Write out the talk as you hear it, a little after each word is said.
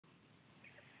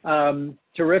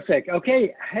Terrific.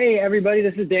 Okay. Hey, everybody.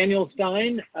 This is Daniel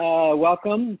Stein.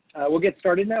 Welcome. We'll get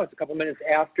started now. It's a couple minutes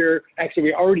after. Actually,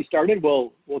 we already started.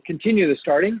 We'll continue the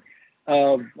starting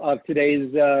of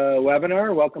today's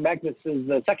webinar. Welcome back. This is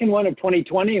the second one of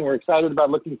 2020, and we're excited about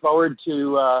looking forward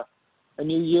to a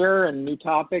new year and new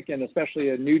topic, and especially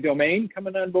a new domain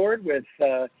coming on board with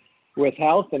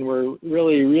health. And we're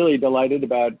really delighted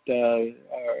about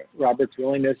Robert's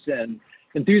willingness and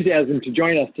enthusiasm to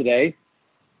join us today.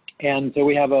 And so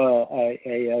we have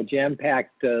a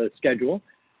jam-packed schedule.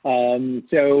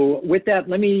 So with that,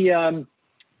 let me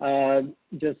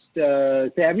just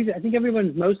say, I think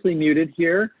everyone's mostly muted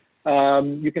here.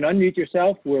 You can unmute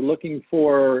yourself. We're looking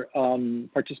for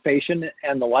participation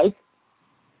and the like.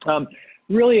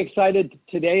 Really excited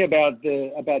today about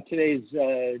today's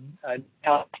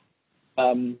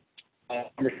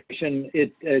conversation.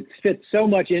 It fits so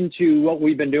much into what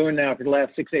we've been doing now for the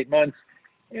last 6-8 months.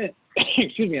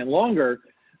 Excuse me, and longer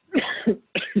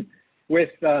with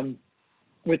the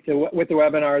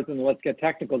webinars and Let's Get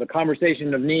Technical. The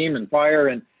conversation of NIEM and FIRE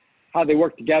and how they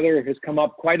work together has come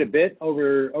up quite a bit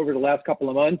over the last couple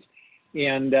of months,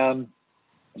 and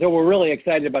so we're really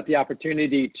excited about the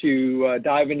opportunity to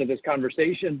dive into this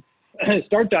conversation,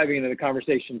 start diving into the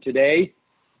conversation today,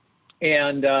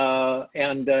 and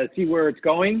see where it's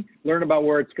going, learn about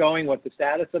where it's going, what the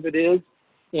status of it is,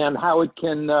 and how it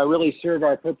can really serve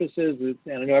our purposes. And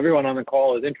I know everyone on the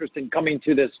call is interested in coming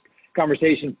to this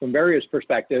conversation from various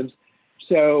perspectives.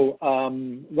 So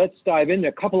let's dive into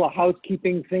a couple of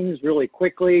housekeeping things really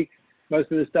quickly.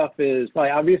 Most of this stuff is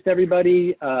probably obvious to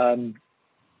everybody.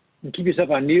 Keep yourself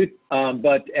on mute,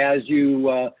 but as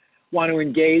you want to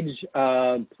engage,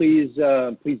 please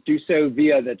do so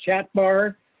via the chat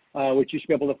bar, which you should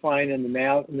be able to find in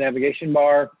the navigation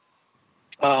bar.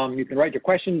 You can write your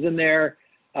questions in there.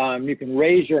 You can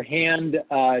raise your hand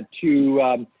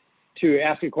to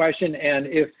ask a question, and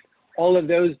if all of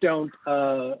those don't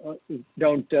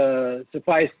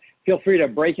suffice, feel free to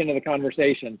break into the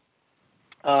conversation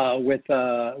with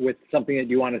something that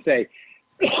you want to say.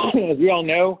 As we all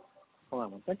know, hold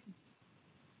on one second.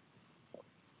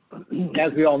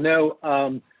 As we all know,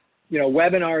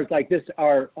 webinars like this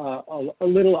are a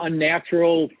little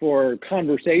unnatural for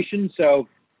conversation, so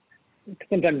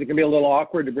sometimes it can be a little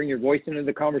awkward to bring your voice into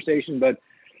the conversation, but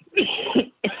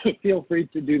feel free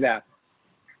to do that.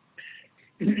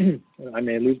 I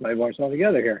may lose my voice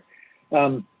altogether here.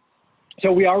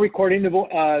 So we are recording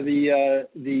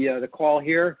the call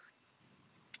here,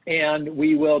 and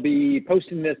we will be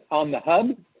posting this on the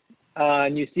hub,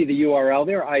 and you see the URL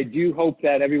there. I do hope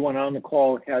that everyone on the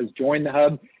call has joined the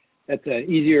hub. That's an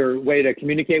easier way to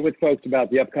communicate with folks about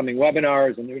the upcoming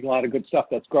webinars, and there's a lot of good stuff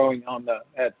that's growing on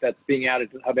that's being added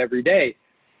to the hub every day.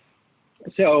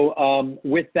 So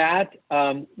with that,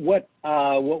 what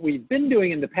we've been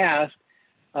doing in the past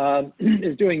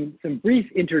is doing some brief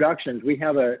introductions. We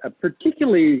have a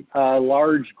particularly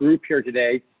large group here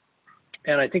today,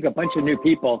 and I think a bunch of new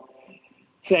people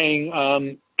saying,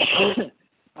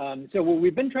 so what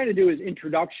we've been trying to do is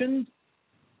introductions.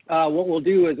 What we'll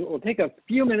do is we'll take a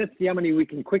few minutes, see how many we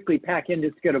can quickly pack in,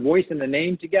 just to get a voice and a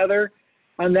name together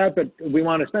on that, but we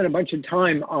want to spend a bunch of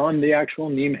time on the actual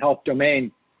NIEM health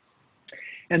domain.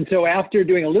 And so after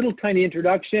doing a little tiny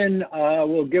introduction,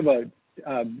 we'll give a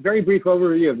very brief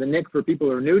overview of the NIC for people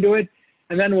who are new to it,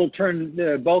 and then we'll turn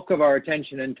the bulk of our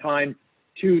attention and time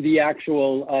to the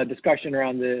actual discussion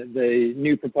around the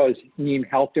new proposed NIEM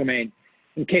health domain.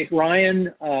 And Kate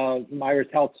Ryan from Iris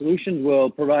Health Solutions will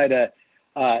provide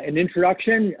an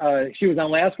introduction. She was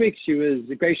on last week. She was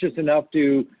gracious enough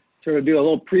to sort of do a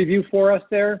little preview for us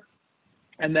there,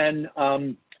 and then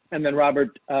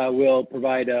Robert will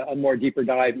provide a more deeper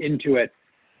dive into it,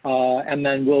 and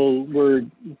then we're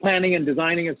planning and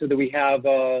designing it so that we have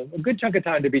a good chunk of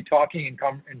time to be talking and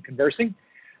conversing,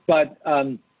 but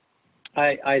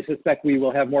I suspect we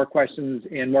will have more questions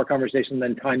and more conversation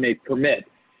than time may permit.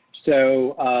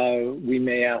 So we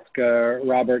may ask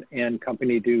Robert and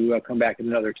company to come back at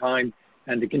another time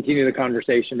and to continue the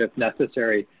conversation if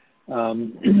necessary,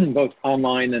 both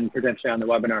online and potentially on the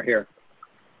webinar here.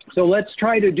 So let's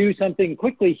try to do something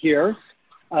quickly here,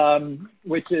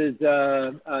 which is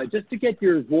just to get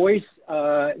your voice,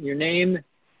 your name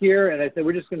here. And I said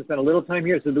we're just going to spend a little time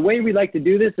here. So the way we like to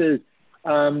do this is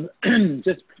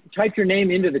just type your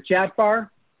name into the chat bar,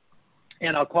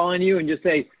 and I'll call on you and just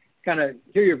say, kind of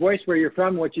hear your voice, where you're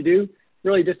from, what you do,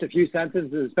 really just a few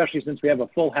sentences, especially since we have a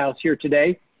full house here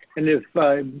today. And if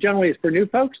generally it's for new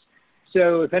folks.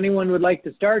 So if anyone would like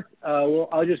to start,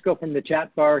 I'll just go from the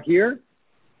chat bar here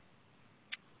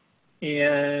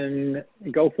and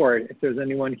go for it if there's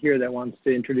anyone here that wants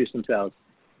to introduce themselves.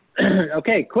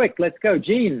 Okay, quick, let's go.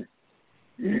 Jean.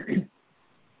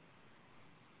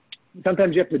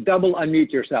 Sometimes you have to double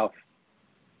unmute yourself.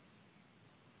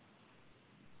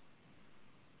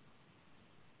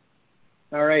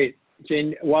 All right,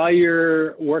 Jane, while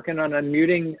you're working on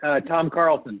unmuting, Tom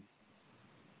Carlson.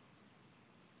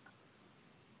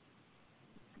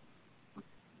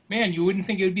 Man, you wouldn't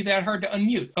think it would be that hard to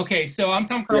unmute. Okay, so I'm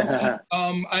Tom Carlson. Yeah.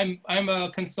 I'm a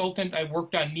consultant. I've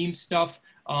worked on NIEM stuff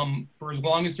for as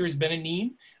long as there's been a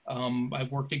NIEM.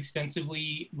 I've worked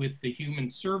extensively with the human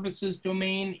services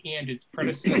domain and its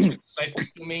predecessor, the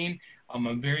CIFAS domain.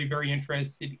 I'm very, very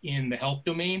interested in the health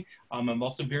domain. I'm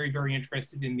also very, very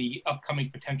interested in the upcoming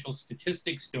potential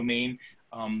statistics domain.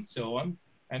 So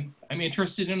I'm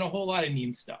interested in a whole lot of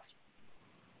NIEM stuff.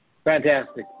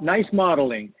 Fantastic. Nice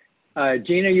modeling.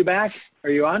 Gina, are you back? Are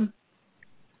you on?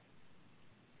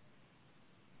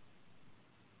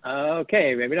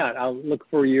 Okay, maybe not. I'll look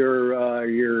for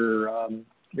your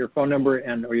phone number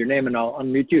and or your name, and I'll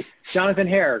unmute you. Jonathan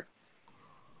Hare.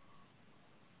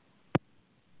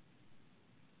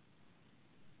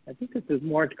 I think this is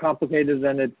more complicated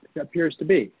than it appears to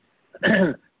be.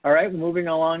 All right, moving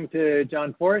along to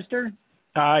John Forrester.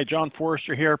 Hi, John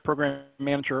Forrester here, Program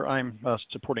Manager. I'm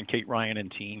supporting Kate Ryan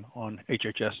and team on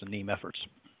HHS and NIEM efforts.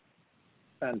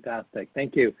 Fantastic,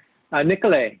 thank you.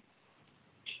 Nikolay.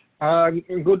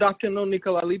 Good afternoon,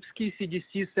 Nikolai Lipsky,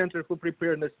 CDC Center for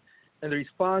Preparedness and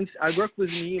Response. I worked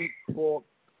with NIEM for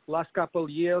last couple of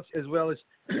years, as well as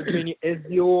many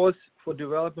SDOs for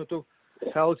development of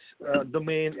health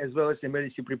domain, as well as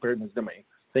emergency preparedness domain.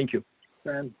 Thank you.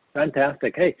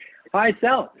 Fantastic. Hey, hi,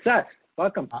 Seth,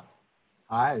 welcome.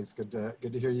 Hi, it's good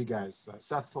to hear you guys.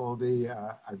 Seth Foldy,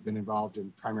 I've been involved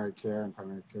in primary care and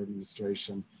primary care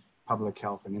administration, public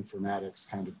health and informatics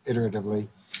kind of iteratively.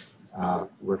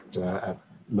 Worked at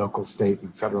local, state,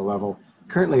 and federal level.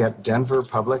 Currently at Denver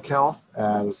Public Health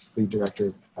as the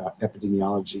Director of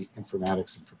Epidemiology,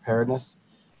 Informatics, and Preparedness,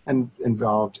 and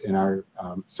involved in our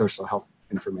social health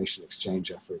information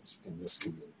exchange efforts in this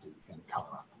community in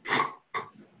Colorado.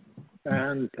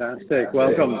 Fantastic.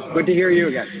 Welcome. Good to hear you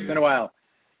again. It's been a while.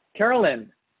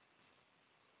 Carolyn.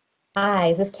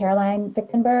 Hi, this is Caroline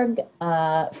Fichtenberg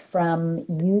from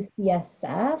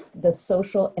UCSF, the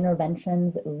Social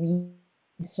Interventions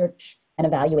Research and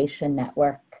Evaluation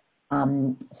Network.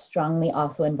 Strongly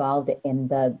also involved in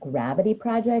the Gravity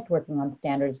Project, working on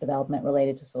standards development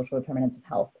related to social determinants of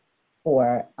health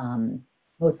for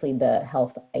mostly the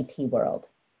health IT world.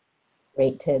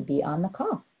 Great to be on the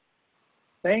call.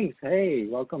 Thanks. Hey,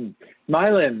 welcome.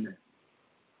 Mylin.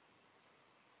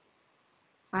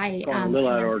 Hi, going a little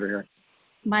out of order here.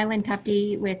 Mylin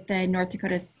Tufte with the North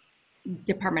Dakota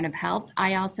Department of Health.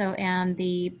 I also am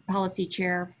the policy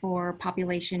chair for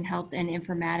population health and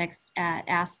informatics at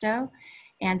ASTO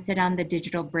and sit on the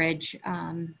Digital Bridge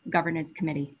Governance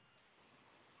Committee.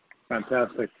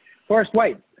 Fantastic. Forrest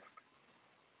White.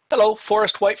 Hello,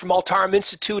 Forrest White from Altarum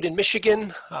Institute in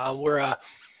Michigan. We're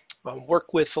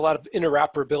work with a lot of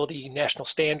interoperability national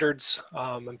standards.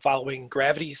 I'm following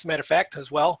Gravity, as a matter of fact,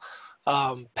 as well.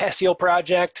 PASIO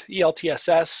project,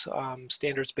 ELTSS,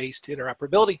 standards-based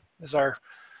interoperability is our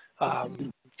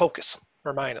focus,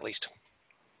 or mine at least.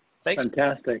 Thanks.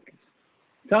 Fantastic.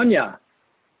 Sonia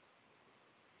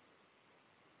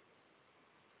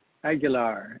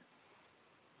Aguilar.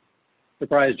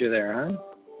 Surprised you there, huh?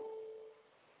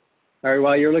 All right,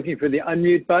 while you're looking for the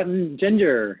unmute button,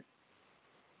 Ginger.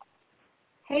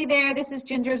 Hey there, this is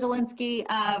Ginger Zielinski,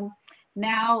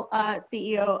 now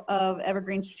CEO of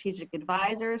Evergreen Strategic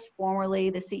Advisors, formerly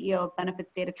the CEO of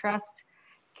Benefits Data Trust.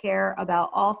 Care about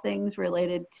all things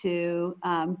related to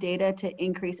data to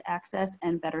increase access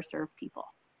and better serve people.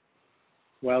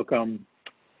 Welcome.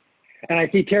 And I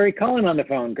see Terry Cullen on the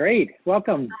phone. Great.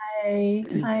 Welcome.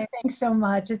 Hi, thanks so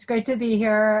much. It's great to be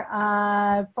here.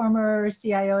 Former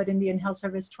CIO at Indian Health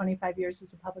Service, 25 years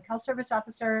as a public health service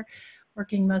officer,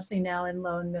 working mostly now in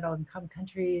low and middle income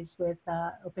countries with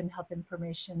open health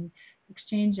information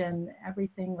exchange and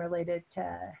everything related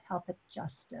to health and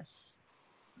justice.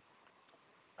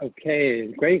 Okay,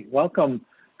 great. Welcome.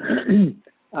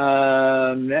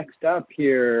 Next up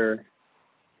here,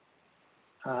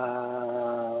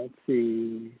 let's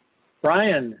see,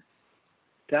 Brian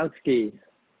Sadowski.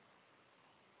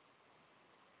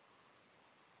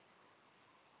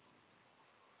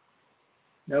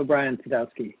 No Brian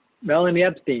Sadowski. Melanie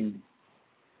Epstein.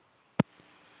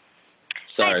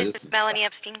 Sorry. Hi, this is Melanie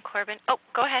Epstein Corbin. Oh,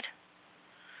 go ahead.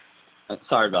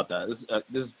 Sorry about that.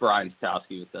 This is Brian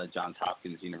Sadowski with Johns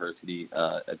Hopkins University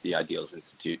at the Ideals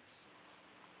Institute.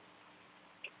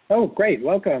 Oh, great.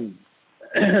 Welcome.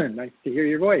 Nice to hear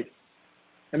your voice.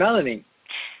 And Melanie.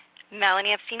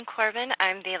 Melanie Epstein-Corbin.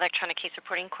 I'm the Electronic Case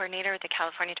Reporting Coordinator with the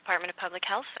California Department of Public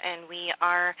Health, and we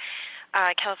are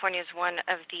California's one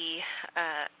of the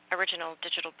original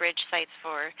digital bridge sites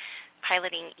for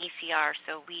piloting ECR,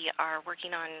 so we are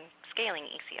working on scaling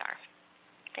ECR.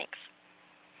 Thanks.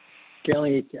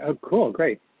 Scaling ECR, oh, cool,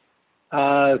 great.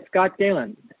 Scott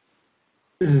Galen.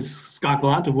 This is Scott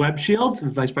Gallant of WebShield,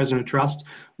 Vice President of Trust,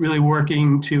 really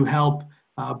working to help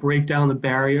break down the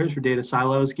barriers for data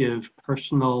silos, give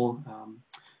personal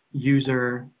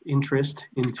user interest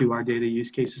into our data use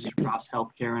cases across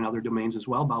healthcare and other domains as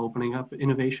well by opening up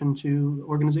innovation to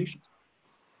organizations.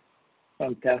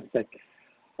 Fantastic.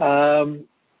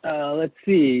 Let's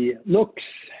see, Lux.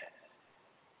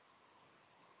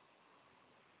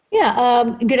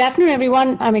 Yeah, good afternoon,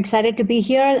 everyone. I'm excited to be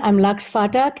here. I'm Lux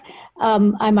Phatak.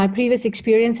 My previous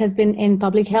experience has been in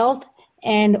public health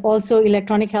and also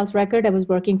electronic health record. I was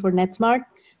working for NetSmart.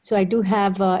 So I do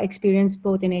have experience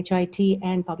both in HIT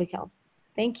and public health.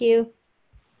 Thank you.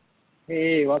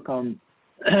 Hey, welcome.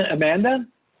 Amanda?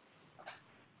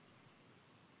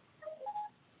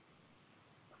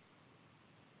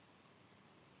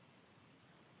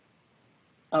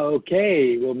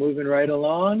 Okay, we're moving right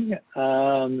along.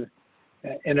 An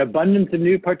abundance of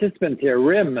new participants here.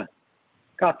 Rim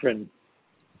Cothran.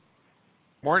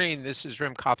 Morning, this is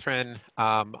Rim Cothran.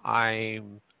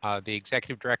 I'm the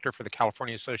Executive Director for the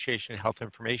California Association of Health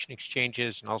Information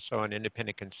Exchanges and also an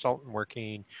independent consultant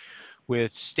working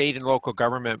with state and local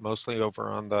government, mostly over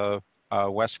on the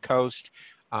West Coast.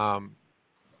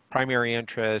 Primary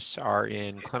interests are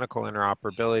in clinical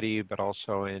interoperability, but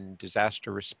also in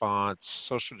disaster response,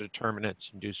 social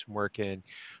determinants, and do some work in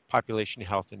population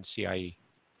health and CIE.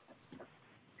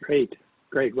 Great,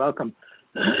 great, welcome.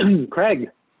 Craig.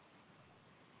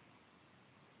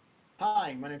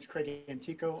 Hi, my name is Craig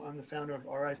Antico. I'm the founder of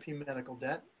RIP Medical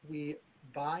Debt. We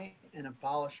buy and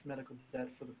abolish medical debt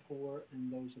for the poor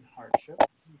and those in hardship.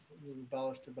 We've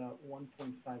abolished about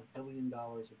 $1.5 billion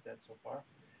of debt so far.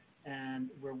 And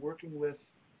we're working with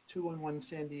 211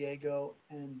 San Diego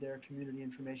and their community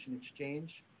information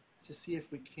exchange to see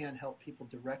if we can help people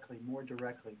directly, more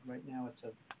directly. Right now, it's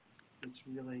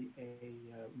really a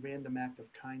random act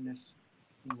of kindness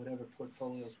in whatever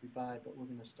portfolios we buy, but we're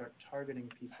going to start targeting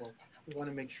people. We want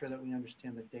to make sure that we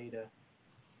understand the data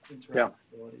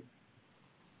interoperability.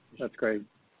 Yeah. That's great.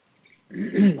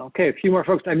 Okay, a few more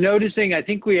folks. I'm noticing, I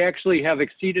think we actually have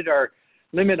exceeded our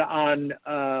limit on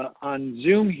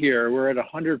Zoom here. We're at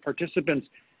 100 participants,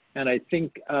 and I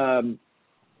think our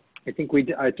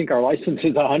license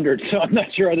is 100, so I'm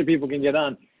not sure other people can get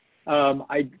on.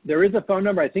 There is a phone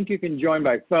number. I think you can join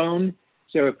by phone.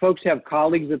 So if folks have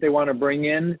colleagues that they want to bring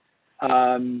in,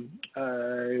 you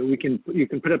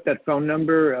can put up that phone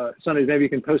number. Sundays, maybe you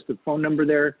can post the phone number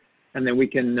there, and then we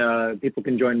can people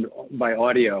can join by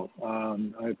audio.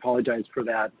 I apologize for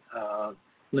that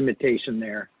limitation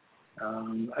there.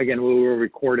 Again, we will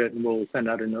record it and we'll send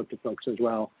out a note to folks as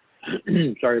well.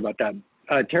 Sorry about that.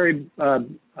 Terry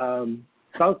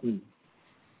Boughton.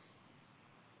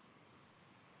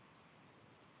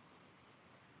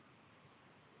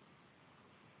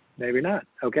 Maybe not.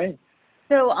 Okay.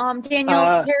 So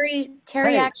Daniel,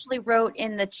 Terry hey. actually wrote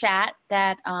in the chat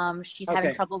that she's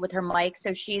having trouble with her mic.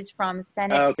 So she's from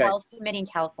Senate Health Committee in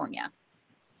California.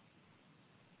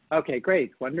 Okay,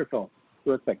 great. Wonderful.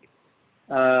 Terrific.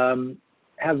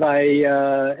 Have any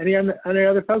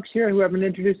other folks here who haven't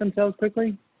introduced themselves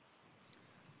quickly?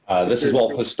 This is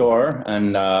Walt Pastor,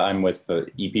 and I'm with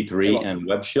EP3 and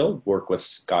WebShield, work with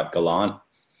Scott Gallant,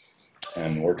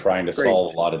 and we're trying to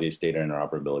solve a lot of these data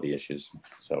interoperability issues.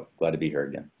 So glad to be here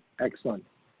again. Excellent.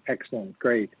 Excellent.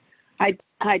 Great.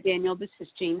 Hi, Daniel. This is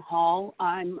Jean Hall.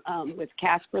 I'm with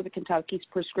CASPR, the Kentucky's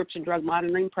Prescription Drug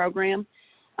Monitoring Program,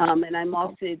 and I'm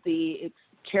also the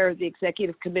chair of the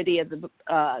executive committee of the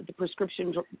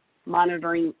Prescription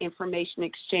Monitoring Information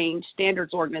Exchange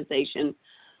Standards Organization,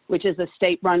 which is a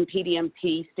state-run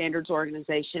PDMP standards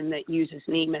organization that uses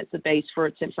NIEM as the base for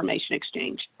its information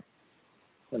exchange.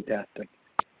 Fantastic.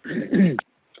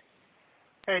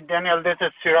 Hey, Daniel, this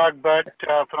is Chirag Bhatt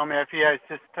from FEI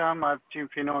System. I'm Chief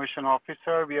Innovation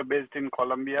Officer. We are based in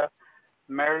Columbia,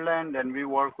 Maryland, and we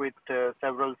work with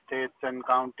several states and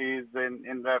counties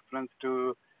in reference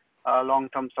to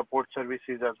long-term support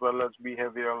services as well as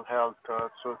behavioral health.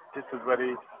 So this is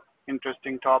very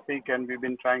interesting topic, and we've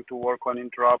been trying to work on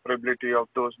interoperability of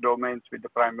those domains with the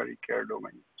primary care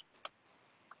domains.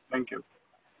 Thank you.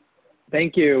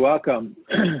 Thank you. Welcome.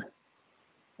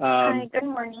 Hi, good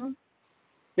morning.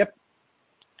 Yep.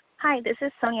 Hi, this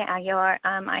is Sonia Aguilar.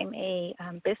 I'm a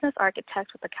business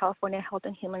architect with the California Health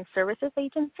and Human Services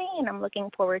Agency, and I'm looking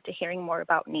forward to hearing more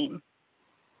about NIEM.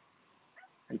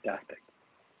 Fantastic.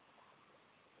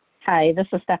 Hi, this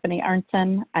is Stephanie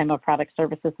Arnson. I'm a product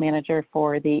services manager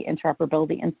for the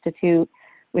Interoperability Institute,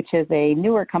 which is a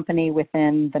newer company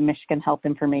within the Michigan Health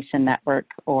Information Network,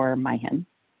 or MIHIN.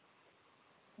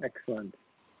 Excellent.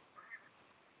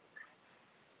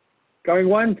 Going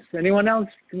once. Anyone else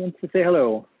who wants to say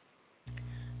hello?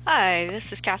 Hi, this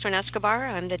is Catherine Escobar.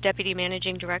 I'm the Deputy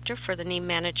Managing Director for the NIEM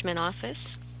Management Office.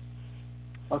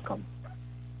 Welcome.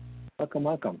 Welcome,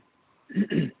 welcome.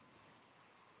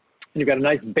 You've got a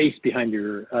nice bass behind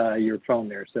your phone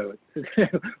there, so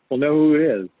we'll know who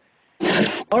it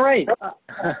is. All right.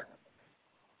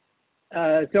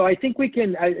 So I think we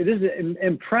can, this is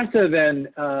impressive and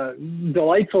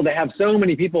delightful to have so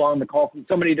many people on the call from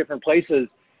so many different places.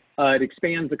 It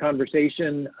expands the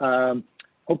conversation,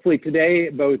 hopefully today,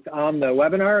 both on the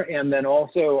webinar and then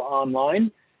also online.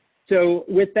 So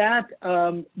with that,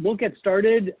 we'll get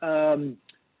started.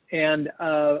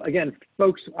 Again,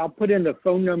 folks, I'll put in the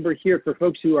phone number here for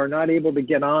folks who are not able to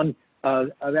get on.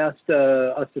 I've asked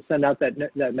us to send out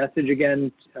that message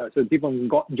again so people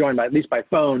can join at least by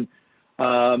phone.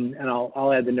 And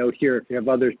I'll add the note here. If you have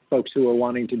other folks who are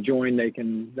wanting to join,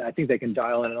 I think they can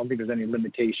dial in. I don't think there's any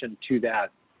limitation to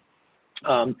that.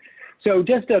 So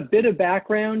just a bit of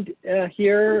background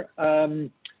here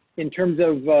in terms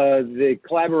of the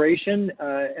collaboration,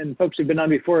 and folks who've been on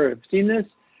before have seen this.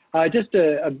 Just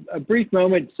a brief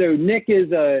moment. So NIC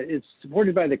is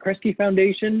supported by the Kresge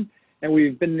Foundation, and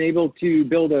we've been able to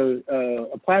build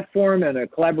a platform and a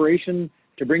collaboration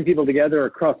to bring people together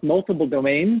across multiple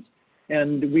domains.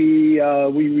 And we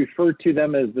refer to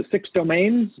them as the 6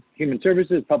 domains: human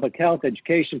services, public health,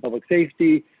 education, public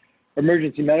safety,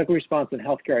 emergency medical response, and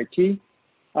healthcare IT.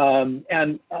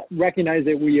 And recognize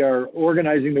that we are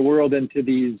organizing the world into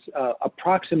these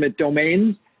approximate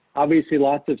domains. Obviously,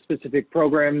 lots of specific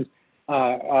programs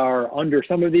are under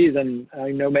some of these, and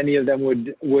I know many of them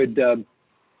would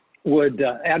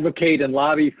advocate and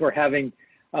lobby for having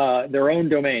their own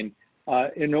domain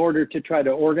in order to try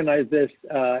to organize this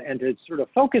and to sort of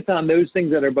focus on those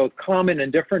things that are both common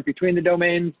and different between the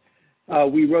domains.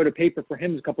 We wrote a paper for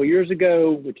HIMSS a couple years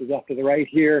ago, which is off to the right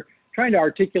here, trying to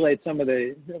articulate some of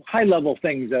the high-level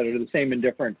things that are the same and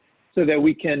different so that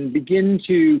we can begin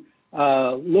to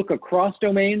look across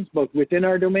domains, both within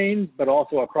our domains, but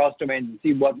also across domains, and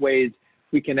see what ways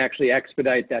we can actually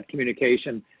expedite that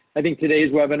communication. I think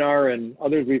today's webinar and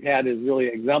others we've had is really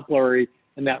exemplary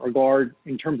in that regard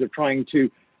in terms of trying to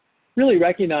really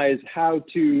recognize how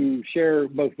to share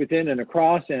both within and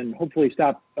across, and hopefully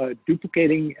stop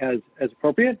duplicating as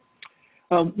appropriate.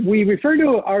 We refer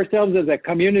to ourselves as a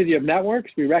community of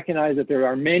networks. We recognize that there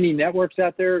are many networks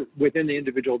out there within the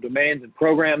individual domains and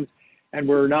programs, and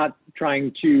we're not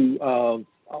trying to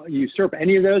usurp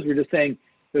any of those. We're just saying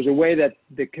there's a way that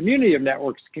the community of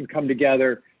networks can come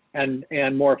together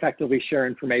and more effectively share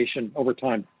information over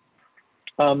time.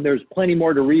 There's plenty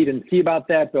more to read and see about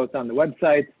that, both on the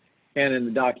website and in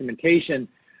the documentation.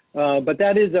 But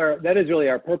that is really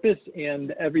our purpose,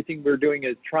 and everything we're doing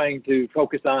is trying to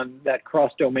focus on that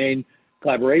cross-domain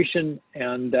collaboration,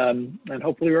 and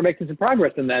hopefully we're making some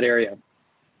progress in that area.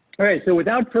 All right, so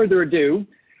without further ado,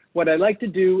 what I'd like to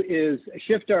do is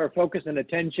shift our focus and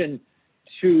attention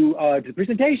to the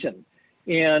presentation.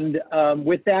 And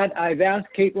with that, I've asked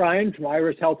Kate Ryan from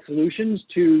Iris Health Solutions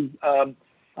to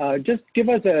just give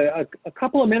us a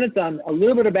couple of minutes on a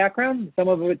little bit of background, some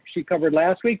of it she covered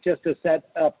last week, just to set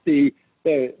up the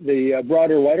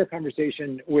broader, wider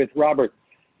conversation with Robert.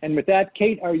 And with that,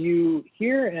 Kate, are you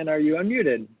here and are you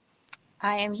unmuted?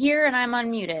 I am here and I'm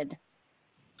unmuted.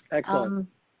 Excellent.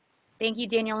 Thank you,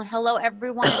 Daniel, and hello,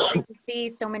 everyone. It's great to see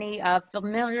so many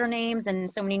familiar names and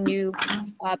so many new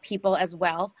people as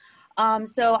well.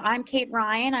 So I'm Kate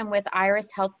Ryan. I'm with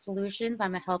Iris Health Solutions.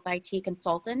 I'm a health IT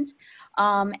consultant.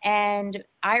 And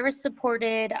Iris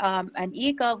supported an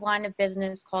eGov line of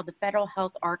business called the Federal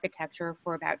Health Architecture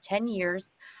for about 10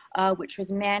 years, which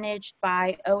was managed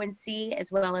by ONC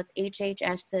as well as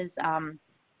HHS's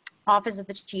Office of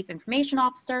the Chief Information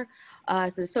Officer,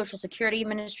 the Social Security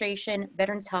Administration,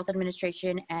 Veterans Health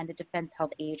Administration, and the Defense Health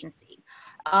Agency.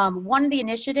 One of the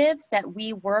initiatives that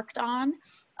we worked on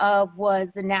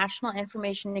was the National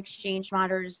Information Exchange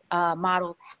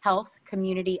Models Health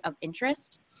Community of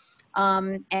Interest.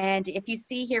 And if you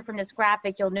see here from this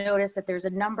graphic, you'll notice that there's a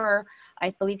number,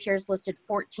 I believe here's listed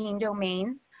 14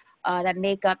 domains that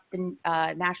make up the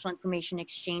National Information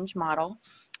Exchange Model.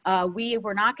 We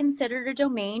were not considered a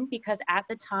domain because at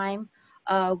the time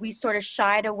we sort of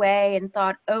shied away and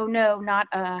thought, oh no, not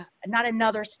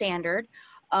another standard.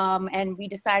 And we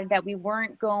decided that we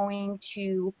weren't going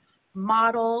to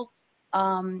model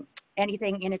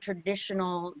anything in a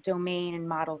traditional domain and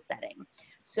model setting.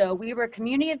 So we were a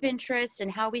community of interest,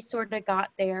 and how we sort of got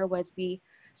there was we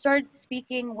started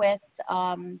speaking with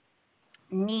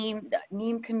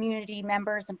NIEM community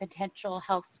members and potential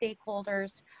health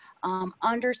stakeholders,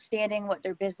 understanding what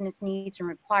their business needs and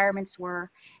requirements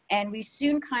were. And we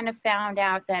soon kind of found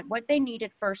out that what they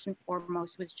needed first and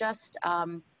foremost was just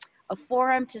a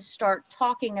forum to start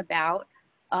talking about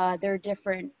their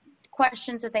different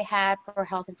questions that they had for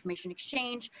health information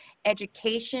exchange,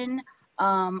 education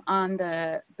on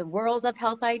the world of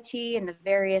health IT and the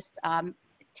various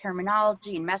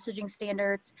terminology and messaging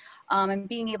standards, and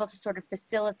being able to sort of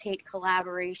facilitate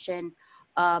collaboration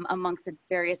amongst the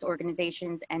various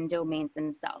organizations and domains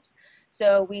themselves.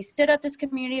 So we stood up this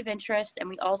community of interest, and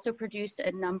we also produced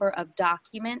a number of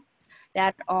documents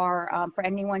that are for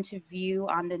anyone to view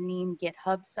on the NIEM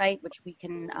GitHub site, which we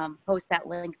can post that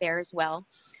link there as well.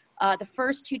 The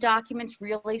first two documents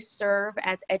really serve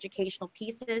as educational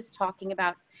pieces talking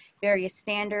about various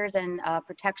standards and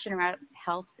protection around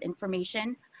health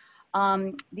information.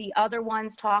 The other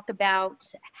ones talk about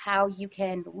how you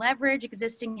can leverage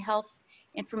existing health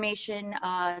information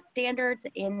standards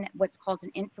in what's called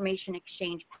an information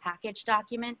exchange package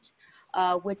document,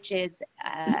 which is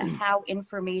how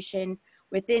information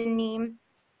within NIEM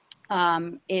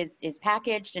is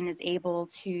packaged and is able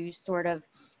to sort of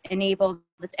enable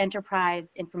this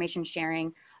enterprise information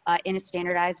sharing in a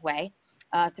standardized way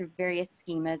through various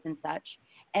schemas and such.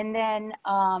 And then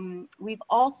we've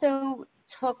also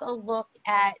took a look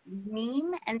at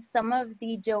NIEM and some of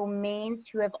the domains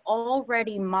who have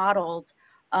already modeled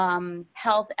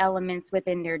health elements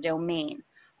within their domain.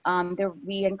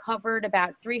 We uncovered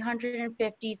about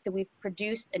 350, so we've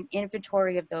produced an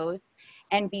inventory of those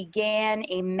and began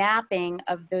a mapping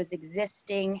of those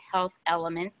existing health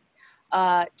elements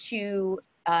to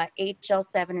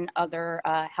HL7 and other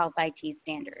health IT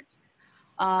standards.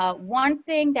 One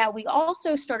thing that we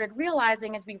also started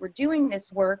realizing as we were doing this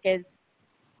work is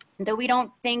that we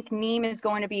don't think NIEM is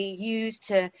going to be used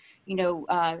to,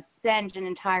 send an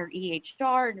entire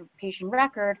EHR, patient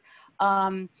record.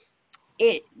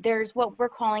 There's what we're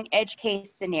calling edge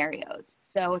case scenarios.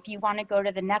 So if you want to go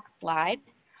to the next slide,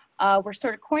 we're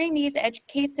sort of coining these edge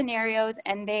case scenarios,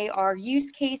 and they are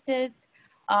use cases,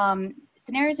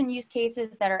 scenarios and use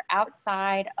cases that are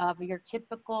outside of your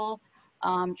typical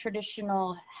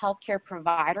traditional healthcare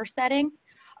provider setting.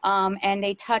 And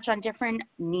they touch on different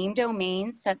NIEM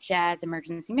domains such as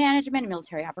emergency management,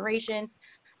 military operations,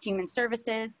 human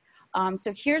services.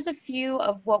 So here's a few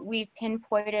of what we've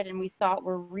pinpointed and we thought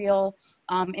were real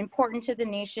important to the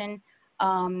nation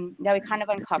that we kind of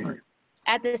uncovered.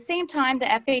 At the same time, the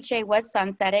FHA was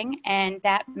sunsetting, and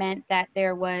that meant that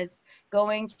there was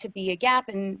going to be a gap,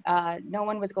 and no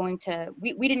one was going to,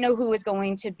 we didn't know who was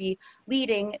going to be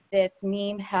leading this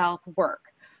NIEM health work.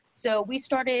 So we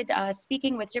started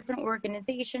speaking with different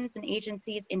organizations and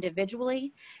agencies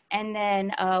individually, and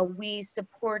then we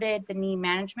supported the NIEM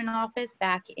Management Office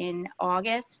back in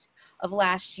August of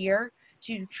last year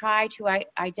to try to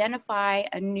identify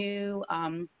a new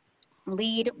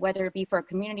lead, whether it be for a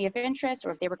community of interest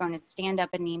or if they were going to stand up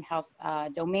a NIEM health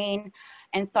domain,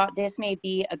 and thought this may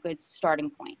be a good starting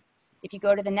point. If you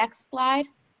go to the next slide,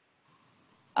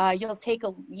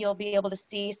 you'll be able to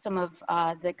see some of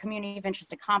the community of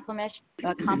interest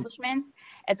accomplishments,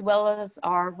 as well as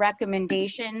our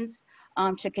recommendations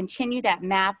to continue that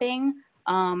mapping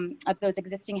of those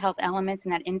existing health elements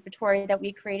and that inventory that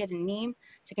we created in NIEM,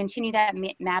 to continue that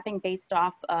mapping based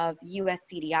off of US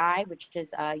CDI, which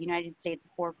is United States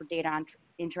Core for Data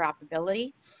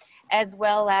Interoperability, as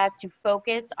well as to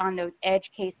focus on those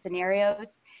edge case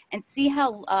scenarios and see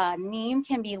how NIEM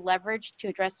can be leveraged to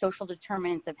address social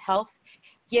determinants of health,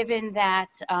 given that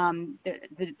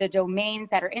the domains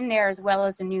that are in there, as well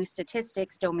as a new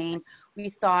statistics domain, we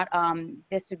thought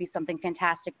this would be something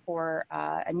fantastic for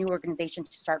a new organization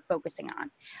to start focusing on.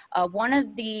 One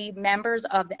of the members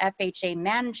of the FHA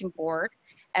Managing Board,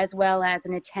 as well as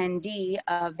an attendee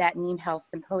of that NIEM Health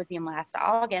Symposium last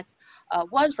August,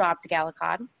 was Rob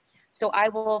Tagalikad. So I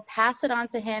will pass it on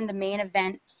to him, the main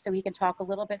event, so he can talk a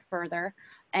little bit further.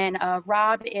 And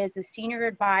Rob is the Senior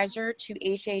Advisor to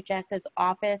HHS's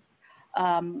Office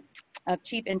of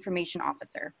Chief Information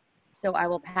Officer. So I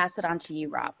will pass it on to you,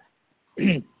 Rob.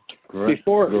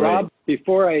 Before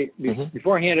I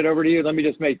hand it over to you, let me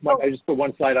just make one, I just put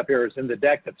one slide up here. It's in the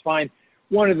deck, that's fine.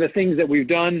 One of the things that we've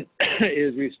done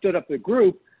is we've stood up the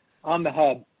group on the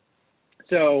hub.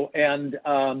 So,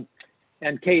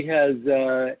 and Kate has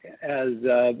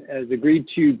agreed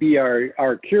to be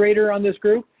our curator on this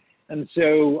group. And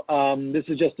so this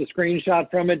is just a screenshot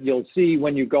from it. You'll see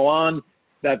when you go on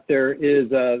that there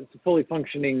is a fully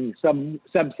functioning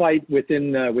sub-site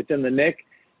within the NIC,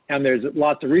 and there's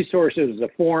lots of resources, there's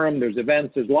a forum, there's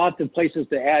events, there's lots of places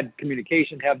to add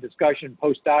communication, have discussion,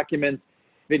 post documents,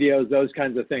 videos, those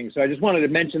kinds of things. So I just wanted to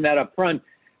mention that up front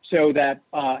so that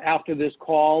after this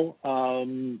call,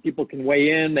 people can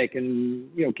weigh in, they can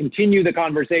continue the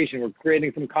conversation. We're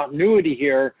creating some continuity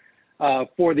here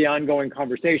for the ongoing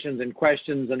conversations and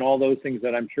questions and all those things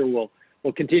that I'm sure will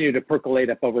continue to percolate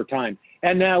up over time.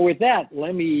 And now with that,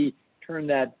 let me turn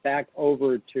that back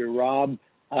over to Rob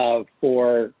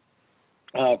for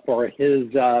his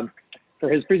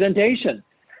presentation.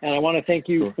 And I want to thank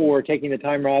you for taking the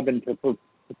time, Rob, and for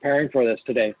preparing for this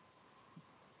today.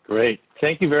 Great.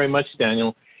 Thank you very much,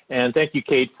 Daniel. And thank you,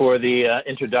 Kate, for the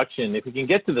introduction. If we can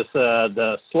get to this,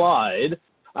 the slide,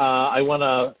 I want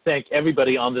to thank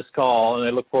everybody on this call, and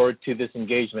I look forward to this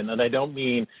engagement. And I don't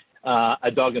mean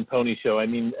a dog and pony show. I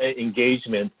mean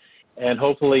engagement, and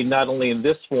hopefully not only in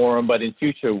this forum, but in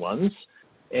future ones.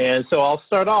 And so I'll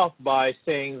start off by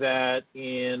saying that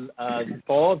in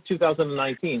fall of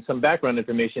 2019, some background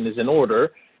information is in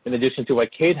order. In addition to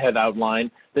what Kate had outlined,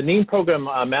 the NIEM Program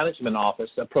Management Office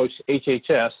approached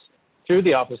HHS through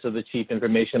the Office of the Chief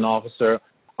Information Officer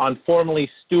on formally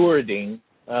stewarding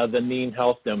the NIEM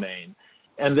Health domain.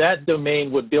 And that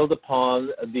domain would build upon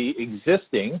the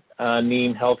existing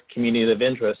NIEM Health Community of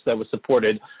Interest that was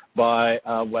supported by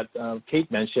what Kate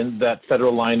mentioned, that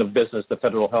federal line of business, the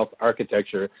federal health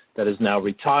architecture that is now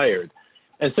retired.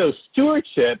 And so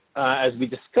stewardship, as we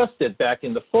discussed it back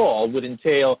in the fall, would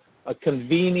entail a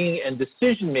convening and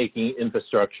decision-making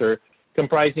infrastructure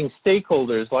comprising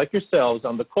stakeholders like yourselves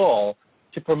on the call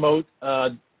to promote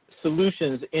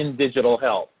solutions in digital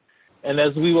health. And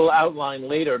as we will outline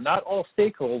later, not all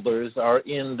stakeholders are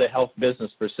in the health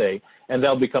business per se, and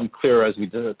that'll become clearer as we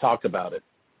talk about it.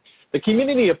 The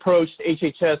community approached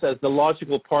HHS as the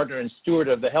logical partner and steward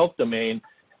of the health domain,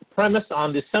 premised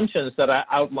on the assumptions that I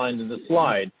outlined in the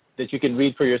slide that you can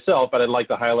read for yourself, but I'd like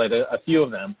to highlight a few of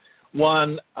them.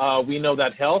 One, we know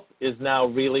that health is now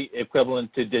really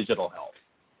equivalent to digital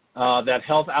health, that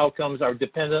health outcomes are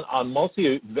dependent on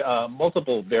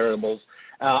multiple variables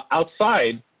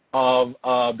outside of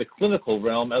the clinical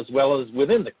realm as well as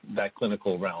within that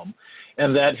clinical realm,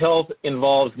 and that health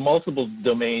involves multiple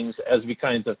domains as we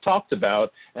kind of talked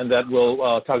about, and that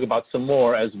we'll talk about some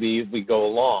more as we go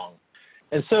along.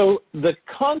 And so the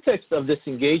context of this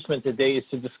engagement today is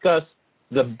to discuss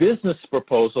the business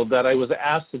proposal that I was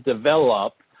asked to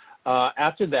develop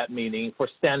after that meeting for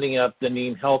standing up the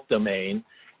NIEM Health domain,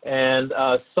 and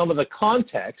some of the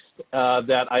context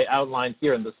that I outlined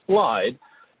here in the slide.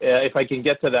 If I can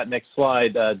get to that next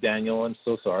slide, Daniel, I'm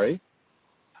so sorry.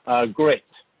 Great.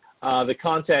 The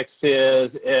context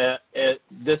is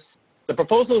the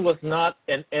proposal was not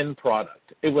an end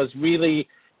product. It was really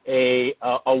a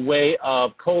way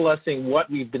of coalescing what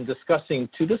we've been discussing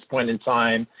to this point in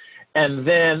time, and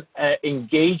then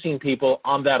engaging people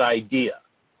on that idea.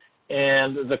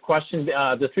 And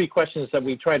the three questions that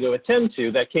we try to attend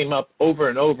to that came up over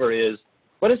and over is,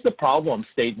 what is the problem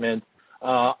statement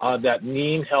that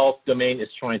NIEM Health domain is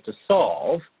trying to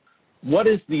solve? What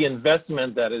is the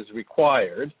investment that is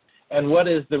required? And what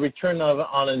is the return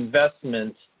on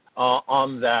investment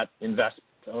on that investment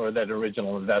or that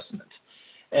original investment?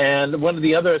 And one of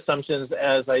the other assumptions,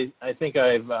 as I think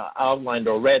I've outlined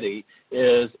already,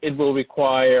 is it will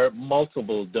require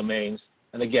multiple domains.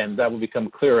 And again, that will become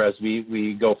clearer as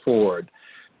we go forward.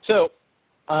 So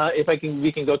if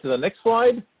we can go to the next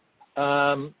slide.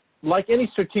 Like any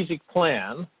strategic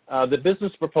plan, the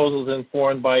business proposal is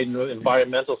informed by an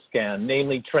environmental scan,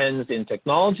 namely trends in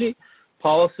technology,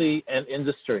 policy, and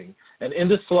industry. And in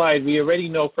this slide, we already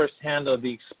know firsthand of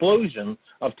the explosion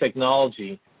of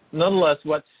technology. Nonetheless,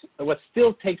 what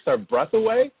still takes our breath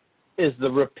away is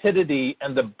the rapidity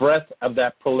and the breadth of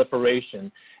that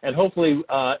proliferation. And hopefully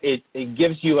it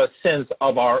gives you a sense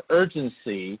of our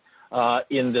urgency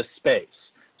in this space.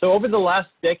 So over the last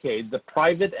decade, the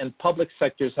private and public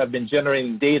sectors have been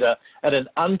generating data at an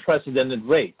unprecedented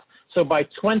rate. So by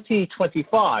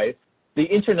 2025, the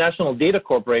International Data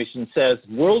Corporation says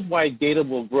worldwide data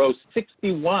will grow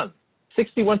 61%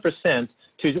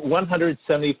 to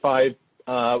 175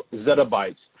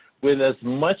 zettabytes, with as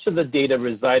much of the data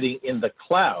residing in the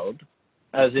cloud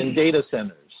as in data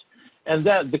centers. And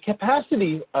that the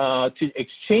capacity to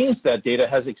exchange that data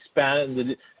has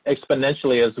expanded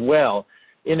exponentially as well.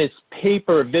 In its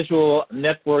paper Visual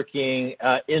Networking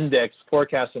Index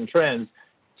Forecasts and Trends,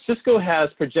 Cisco has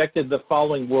projected the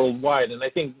following worldwide, and I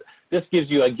think this gives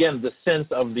you, again, the sense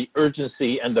of the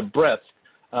urgency and the breadth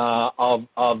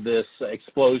of this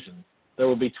explosion. there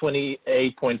will be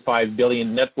 28.5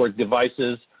 billion network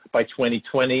devices by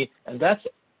 2020, and that's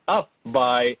up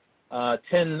by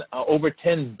over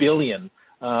 10 billion,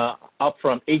 up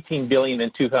from 18 billion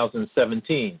in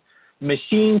 2017.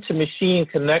 Machine-to-machine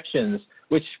connections,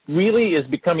 which really is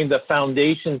becoming the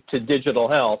foundation to digital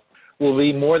health, will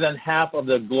be more than half of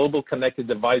the global connected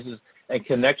devices and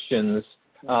connections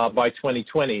by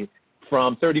 2020,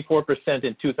 from 34%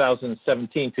 in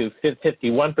 2017 to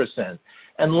 51%.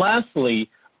 And lastly,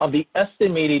 of the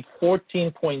estimated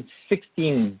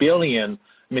 14.16 billion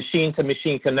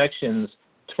machine-to-machine connections,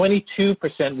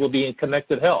 22% will be in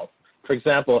connected health, for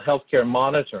example, healthcare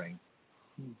monitoring.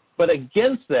 But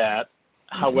against that,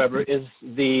 however, is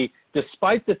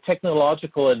despite the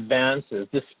technological advances,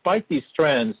 despite these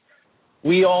trends,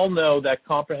 we all know that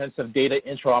comprehensive data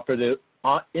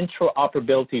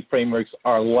interoperability frameworks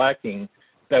are lacking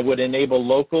that would enable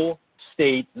local,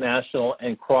 state, national,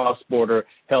 and cross-border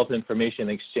health information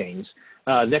exchange.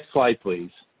 Next slide, please.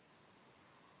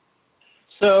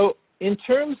 So in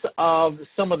terms of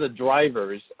some of the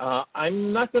drivers,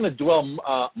 I'm not going to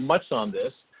dwell much on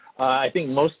this. I think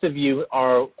most of you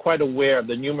are quite aware of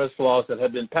the numerous laws that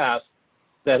have been passed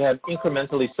that have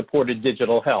incrementally supported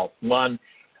digital health. One,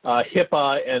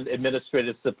 HIPAA and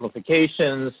administrative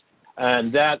simplifications,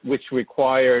 and that which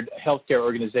required healthcare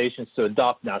organizations to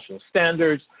adopt national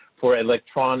standards for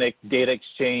electronic data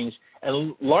exchange,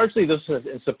 and largely this was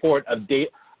in support of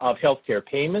healthcare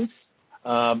payments.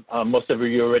 Most of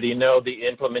you already know the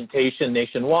implementation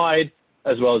nationwide,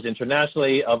 as well as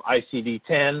internationally, of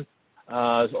ICD-10,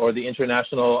 or the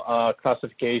International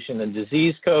Classification and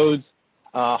Disease Codes,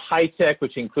 high-tech,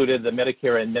 which included the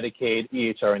Medicare and Medicaid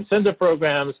EHR incentive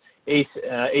programs,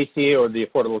 ACA, or the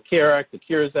Affordable Care Act, the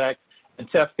Cures Act, and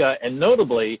TEFCA, and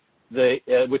notably,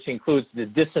 which includes the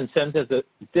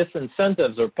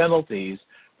disincentives or penalties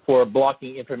for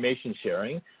blocking information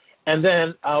sharing. And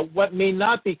then what may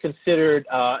not be considered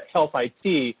health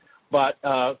IT, but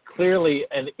clearly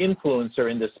an influencer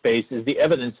in this space, is the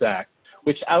Evidence Act,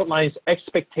 which outlines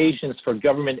expectations for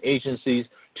government agencies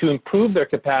to improve their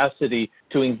capacity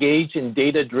to engage in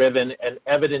data-driven and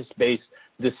evidence-based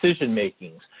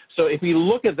decision-making. So if you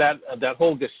look at that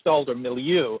whole gestalt or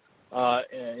milieu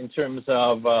in terms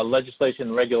of legislation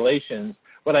and regulations,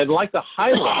 what I'd like to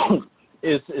highlight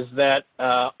is that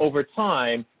over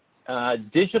time,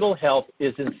 digital health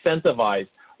is incentivized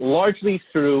largely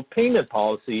through payment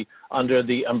policy under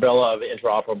the umbrella of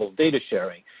interoperable data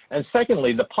sharing. And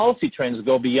secondly, the policy trends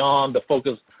go beyond the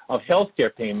focus of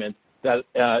healthcare payment that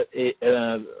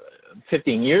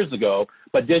 15 years ago,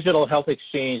 but digital health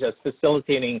exchange as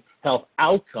facilitating health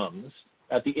outcomes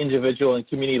at the individual and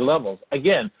community levels.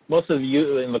 Again, most of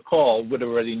you in the call would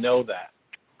already know that.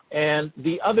 And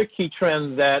the other key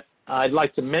trend that I'd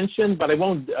like to mention, but I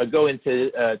won't go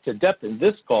into to depth in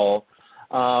this call,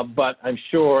 but I'm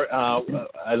sure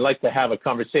I'd like to have a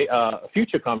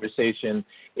future conversation,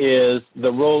 is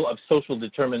the role of social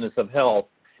determinants of health.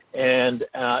 And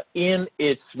in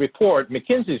its report,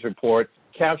 McKinsey's report,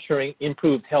 capturing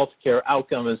improved healthcare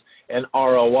outcomes and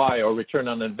ROI, or return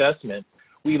on investment,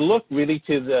 we look really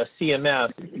to the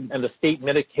CMS and the state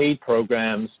Medicaid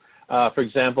programs, for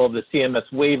example, the CMS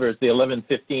waivers, the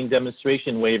 1115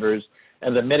 demonstration waivers,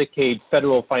 and the Medicaid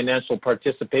federal financial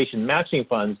participation matching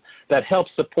funds that help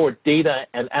support data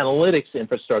and analytics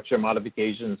infrastructure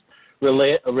modifications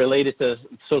related to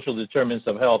social determinants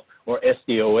of health, or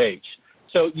SDOH.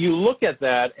 So you look at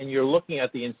that and you're looking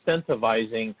at the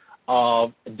incentivizing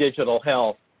of digital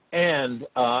health and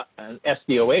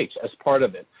SDOH as part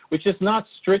of it, which is not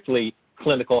strictly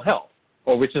clinical health,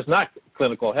 or which is not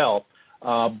clinical health,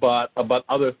 but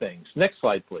other things. Next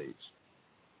slide, please.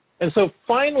 And so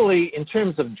finally, in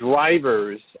terms of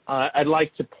drivers, I'd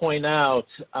like to point out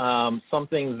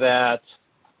something that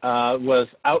was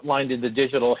outlined in the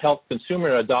Digital Health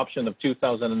Consumer Adoption of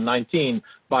 2019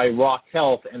 by Rock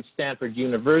Health and Stanford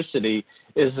University,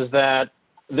 is that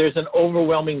there's an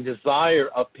overwhelming desire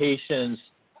of patients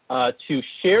to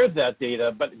share that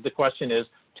data, but the question is,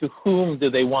 to whom do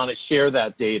they want to share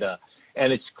that data?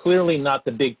 And it's clearly not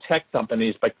the big tech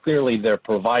companies, but clearly their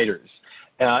providers,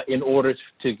 in order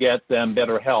to get them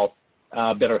better health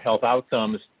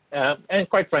outcomes, and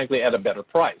quite frankly, at a better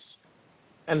price.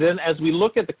 And then as we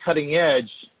look at the cutting edge,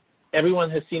 everyone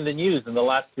has seen the news in the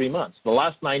last 3 months, the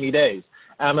last 90 days.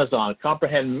 Amazon,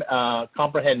 Comprehend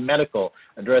Medical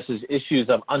addresses issues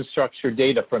of unstructured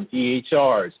data from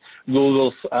EHRs.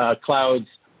 Google's Cloud's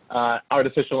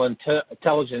artificial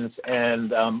intelligence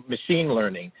and machine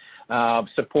learning,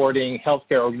 supporting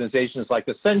healthcare organizations like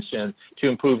Ascension to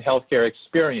improve healthcare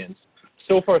experience.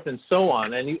 so forth and so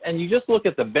on. And you just look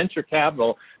at the venture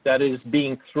capital that is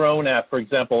being thrown at, for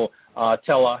example,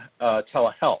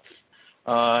 telehealth.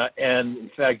 And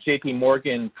in fact, JP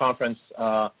Morgan conference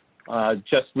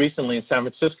just recently in San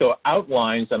Francisco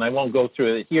outlines, and I won't go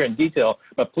through it here in detail,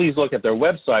 but please look at their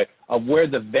website of where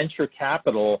the venture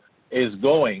capital is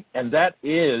going, and that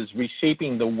is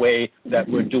reshaping the way that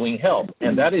we're doing health,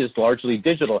 and that is largely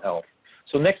digital health.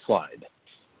 So next slide.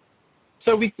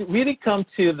 So we really come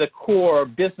to the core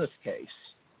business case,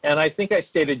 and I think I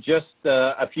stated just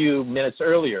a few minutes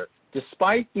earlier,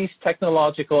 despite these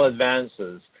technological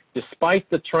advances, despite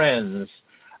the trends,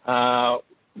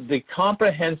 the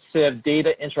comprehensive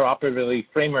data interoperability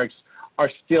frameworks are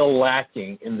still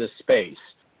lacking in this space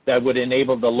that would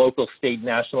enable the local, state,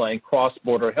 national, and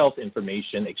cross-border health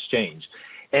information exchange.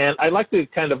 And I'd like to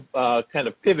kind of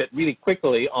pivot really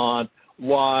quickly on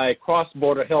why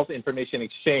cross-border health information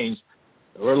exchange.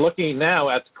 We're looking now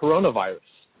at coronavirus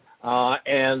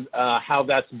and how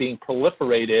that's being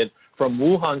proliferated from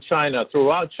Wuhan, China,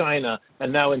 throughout China,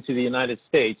 and now into the United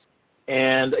States.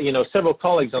 And several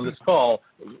colleagues on this call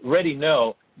already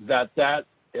know that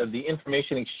the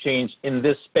information exchange in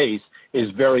this space is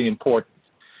very important.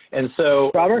 And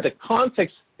so, Robert, the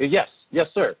context, yes,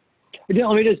 sir.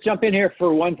 Let me just jump in here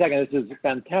for 1 second. This is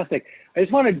fantastic. I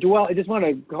just want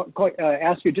to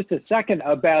ask you just a second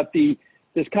about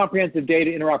this comprehensive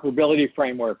data interoperability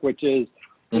framework, which is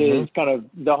kind of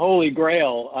the holy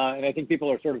grail. And I think people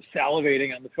are sort of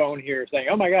salivating on the phone here saying,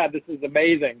 oh my God, this is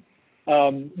amazing.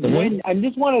 I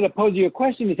just wanted to pose you a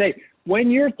question to say,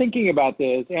 when you're thinking about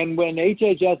this and when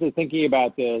HHS is thinking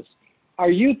about this, are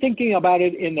you thinking about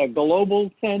it in a global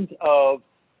sense of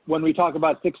when we talk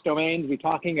about 6 domains, we're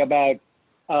talking about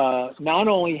not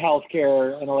only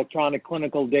healthcare and electronic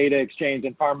clinical data exchange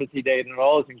and pharmacy data and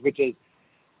all those things, which is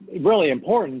really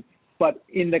important, but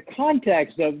in the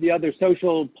context of the other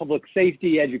social, public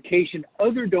safety, education,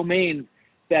 other domains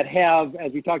that have,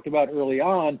 as we talked about early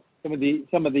on, some of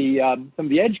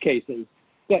the edge cases.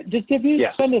 Just if you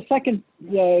spend a second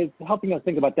helping us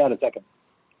think about that a second.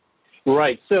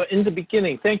 Right. So in the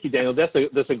beginning, thank you, Daniel.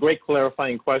 That's a great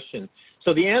clarifying question.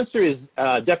 So the answer is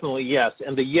definitely yes.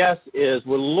 And the yes is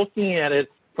we're looking at it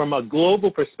from a global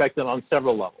perspective on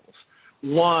several levels.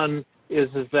 One is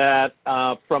that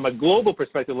from a global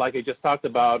perspective, like I just talked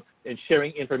about, and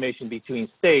sharing information between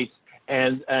states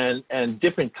and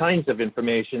different kinds of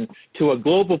information, to a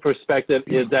global perspective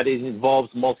is that it involves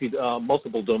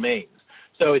multiple domains.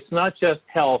 So it's not just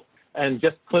health and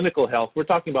just clinical health. We're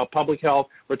talking about public health.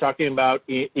 We're talking about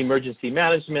emergency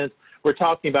management. We're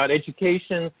talking about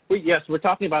education. We're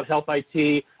talking about health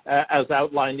IT as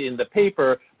outlined in the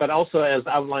paper, but also as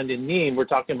outlined in NIEM. We're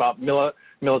talking about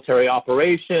military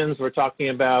operations. We're talking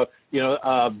about,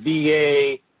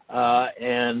 VA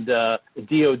and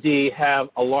DOD have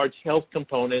a large health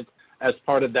component as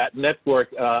part of that network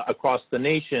across the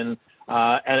nation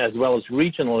and as well as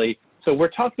regionally. So we're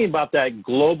talking about that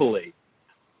globally.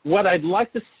 What I'd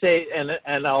like to say,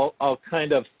 and I'll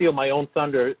kind of steal my own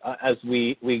thunder as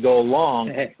we go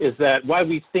along, is that while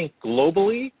we think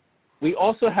globally, we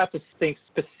also have to think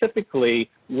specifically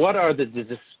what are the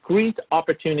discrete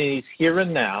opportunities here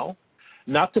and now,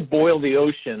 not to boil the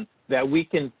ocean, that we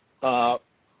can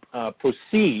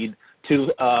proceed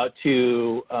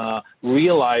to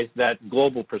realize that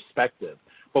global perspective.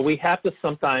 But we have to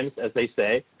sometimes, as they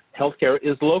say, healthcare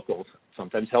is local.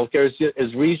 Sometimes healthcare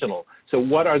is regional. So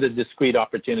what are the discrete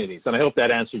opportunities? And I hope that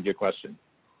answered your question.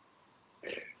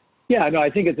 Yeah, no, I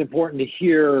think it's important to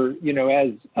hear,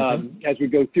 as we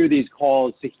go through these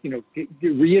calls, to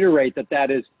reiterate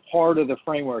that is part of the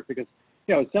framework, because,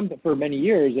 for many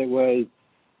years it was,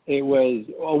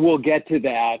 we'll get to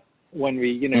that when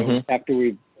we, after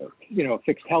we've,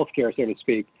 fixed healthcare, so to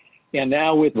speak. And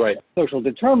now with social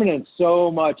determinants so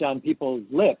much on people's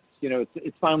lips,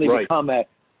 it's finally become a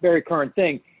very current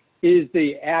thing. Is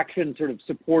the action sort of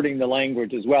supporting the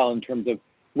language as well in terms of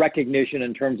recognition,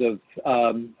 in terms of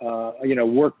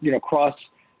work,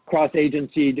 cross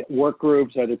agency work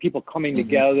groups? Are there people coming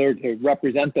together to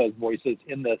represent those voices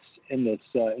in this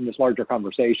larger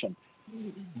conversation?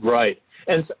 Right,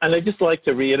 and I'd just like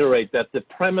to reiterate that the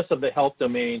premise of the health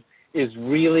domain is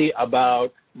really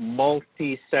about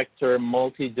multi-sector,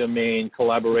 multi-domain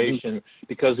collaboration,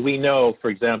 because we know, for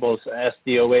example,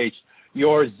 SDOH,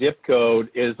 your zip code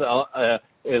is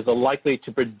likely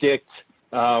to predict,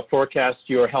 forecast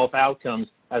your health outcomes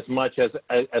as much as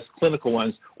clinical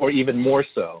ones, or even more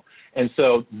so. And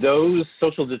so those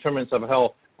social determinants of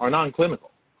health are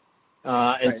non-clinical.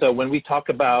 So when we talk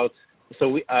about,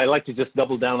 I like to just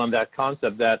double down on that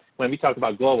concept that when we talk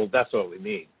about global, that's what we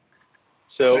mean.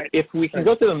 So if we can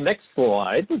go to the next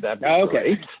slide, that'd be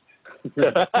great.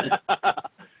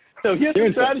 So here's the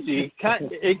strategy.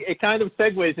 It kind of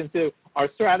segues into our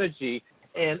strategy.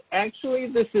 And actually,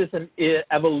 this is an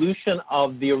evolution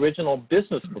of the original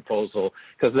business proposal,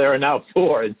 because there are now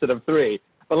 4 instead of 3.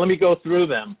 But let me go through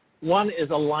them. One is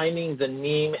aligning the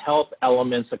NIEM health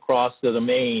elements across the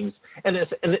domains. And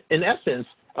it's, in essence,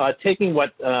 taking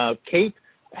what Kate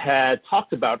had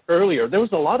talked about earlier. There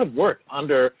was a lot of work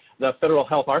under the federal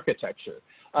health architecture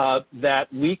that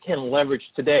we can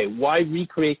leverage today. Why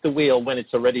recreate the wheel when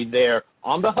it's already there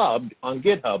on the hub, on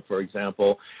GitHub, for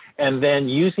example, and then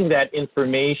using that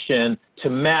information to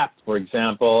map, for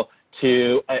example,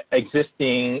 to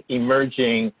existing,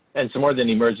 emerging, and it's more than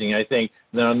emerging, I think,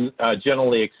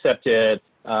 generally accepted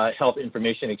health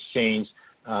information exchange,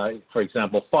 for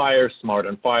example, FHIR, Smart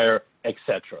on FHIR,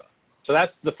 etc. So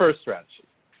that's the first strategy.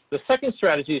 The second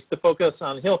strategy is to focus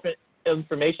on health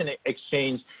information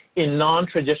exchange in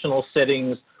non-traditional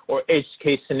settings or edge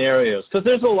case scenarios, because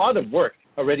there's a lot of work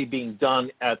already being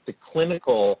done at the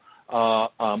clinical,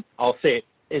 I'll say,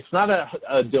 it's not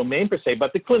a domain per se,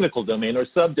 but the clinical domain or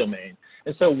subdomain.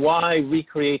 And so why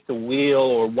recreate the wheel,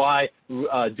 or why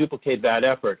duplicate that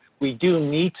effort? We do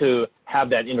need to have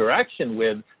that interaction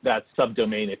with that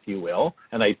subdomain, if you will,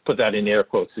 and I put that in air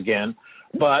quotes again.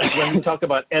 But when we talk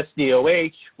about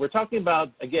SDOH, we're talking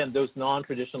about, again, those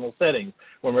non-traditional settings.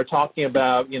 When we're talking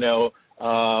about, you know,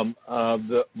 the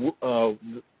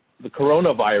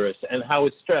coronavirus and how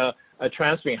it's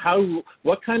transferring,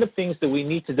 what kind of things do we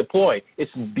need to deploy?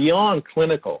 It's beyond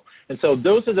clinical. And so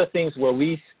those are the things where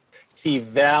we see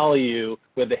value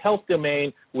with the health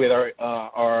domain, with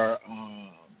our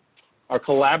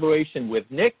collaboration with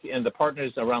Nick and the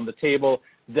partners around the table.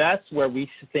 That's where we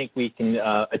think we can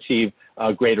achieve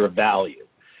greater value.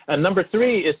 And number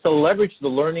 3 is to leverage the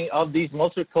learning of these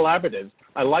multi-collaboratives.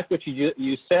 I like what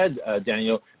you said,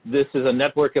 Daniel. This is a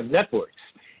network of networks.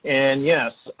 And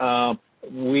yes,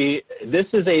 this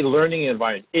is a learning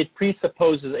environment. It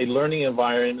presupposes a learning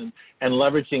environment and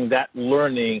leveraging that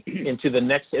learning into the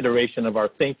next iteration of our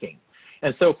thinking.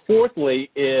 And so fourthly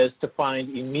is to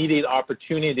find immediate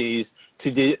opportunities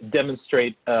to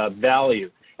demonstrate value.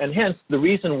 And hence the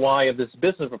reason why of this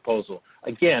business proposal.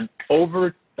 Again,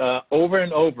 over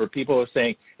and over, people are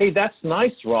saying, hey, that's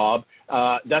nice, Rob.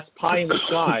 That's pie in the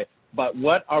sky. But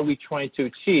what are we trying to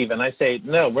achieve? And I say,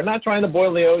 no, we're not trying to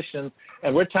boil the ocean.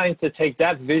 And we're trying to take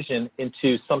that vision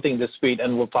into something discrete.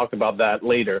 And we'll talk about that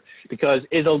later, because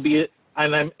it'll be,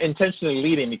 and I'm intentionally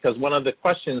leading, because one of the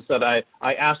questions that I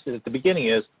asked at the beginning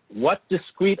is, what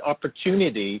discrete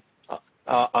opportunity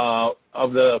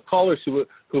of the callers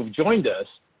who've joined us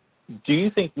do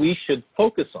you think we should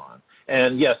focus on?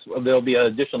 And yes, there'll be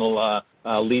additional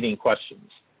leading questions.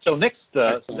 So next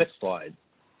slide.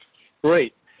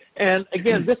 Great. And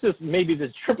again, this is maybe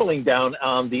the tripling down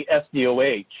on the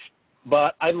SDOH,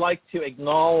 but I'd like to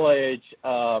acknowledge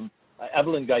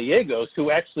Evelyn Gallegos,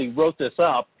 who actually wrote this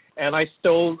up, and I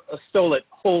stole it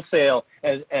wholesale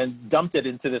and dumped it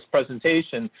into this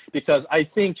presentation, because I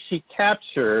think she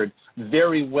captured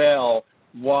very well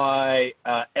why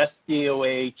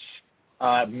SDOH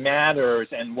matters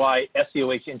and why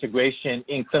SDOH integration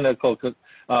in clinical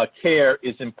care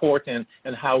is important,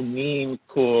 and how NIEM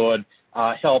could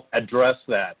help address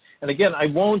that. And again, I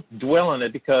won't dwell on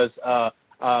it, because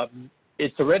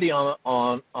it's already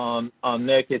on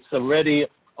Nick, it's already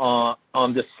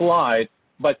on the slide,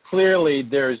 but clearly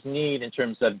there's need in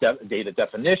terms of data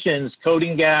definitions,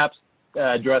 coding gaps,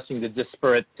 addressing the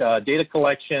disparate data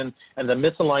collection, and the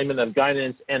misalignment of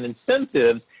guidance and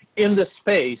incentives in the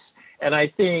space. And I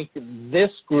think this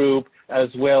group, as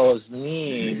well as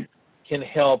NIEM, can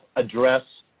help address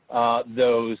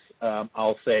those,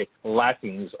 I'll say,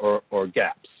 lackings or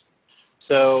gaps.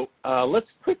 So let's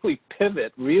quickly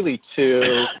pivot really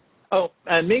to,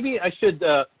 and maybe I should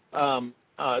touch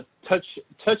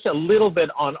a little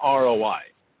bit on ROI.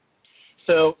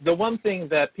 So the one thing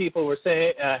that people were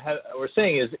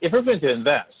saying is, if we're going to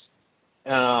invest,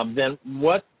 then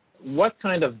what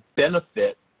kind of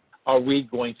benefit are we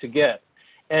going to get?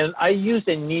 And I used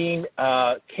a NIEM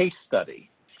case study.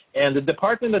 And the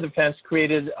Department of Defense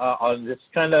created this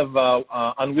kind of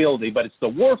unwieldy, but it's the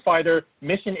Warfighter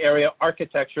Mission Area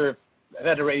Architecture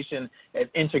Federation and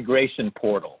Integration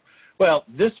Portal. Well,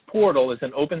 this portal is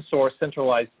an open source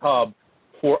centralized hub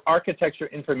for architecture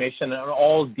information on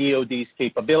all DoD's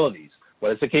capabilities.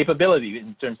 What is a capability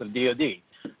in terms of DoD?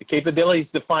 The capability is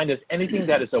defined as anything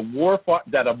that is a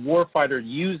warfighter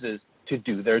uses to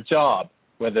do their job,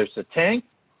 whether it's a tank,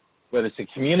 whether it's a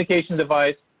communication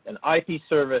device, an IP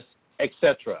service,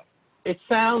 etc. It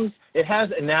has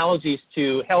analogies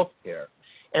to healthcare.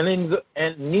 And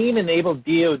NIEM enabled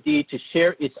DoD to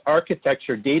share its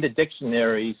architecture data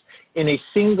dictionaries in a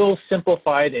single,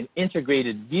 simplified, and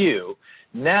integrated view.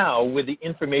 Now, with the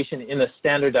information in a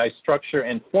standardized structure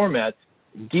and format,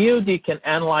 DoD can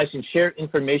analyze and share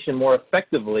information more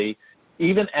effectively,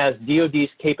 even as DoD's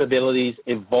capabilities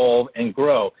evolve and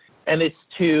grow. And it's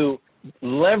to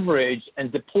leverage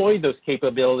and deploy those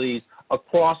capabilities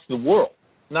across the world,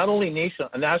 not only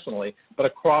nationally, but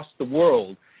across the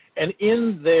world. And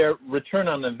in their return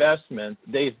on investment,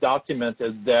 they've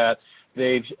documented that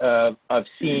they've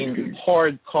seen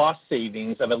hard cost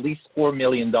savings of at least $4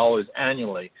 million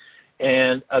annually.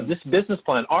 And this business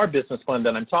plan, our business plan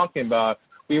that I'm talking about,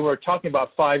 we were talking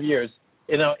about 5 years.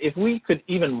 You know, if we could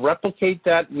even replicate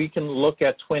that, we can look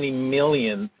at 20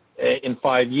 million in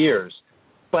 5 years.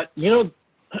 But, you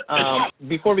know,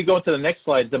 before we go to the next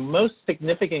slide, the most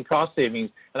significant cost savings,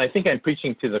 and I think I'm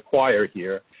preaching to the choir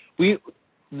here,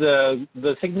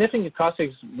 the significant cost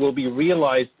savings will be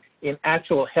realized in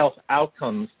actual health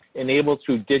outcomes enabled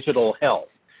through digital health.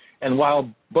 And while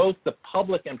both the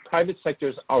public and private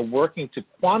sectors are working to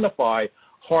quantify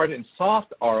hard and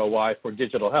soft ROI for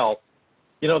digital health,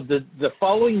 you know, the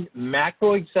following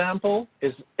macro example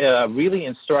is really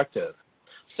instructive.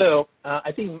 So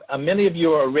I think many of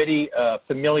you are already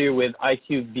familiar with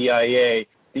IQVIA,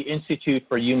 the Institute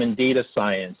for Human Data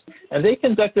Science, and they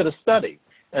conducted a study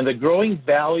and the growing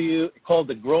value, called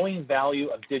the growing value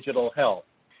of digital health.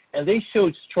 And they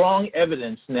showed strong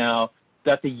evidence now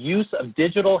that the use of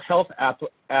digital health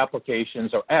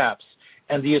applications or apps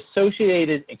and the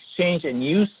associated exchange and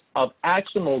use of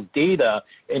actionable data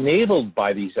enabled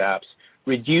by these apps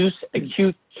reduce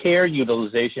acute care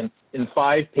utilization in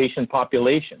 5 patient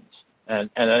populations. And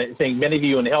I think many of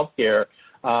you in healthcare,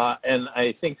 and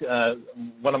I think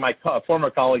one of my former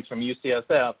colleagues from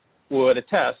UCSF would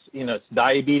attest, you know, it's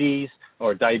diabetes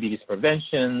or diabetes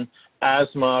prevention,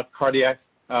 asthma, cardiac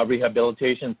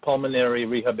rehabilitation, pulmonary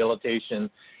rehabilitation.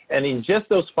 And in just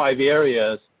those 5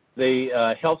 areas,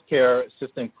 the healthcare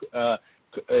system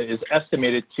is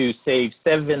estimated to save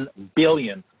 $7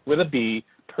 billion with a B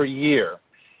per year.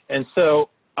 And so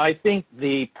I think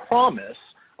the promise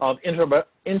of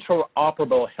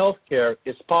interoperable healthcare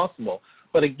is possible.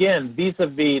 But again,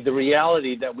 vis-a-vis the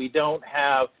reality that we don't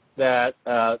have that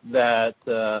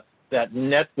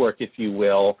network, if you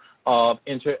will, of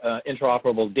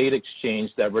interoperable data exchange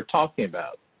that we're talking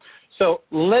about. So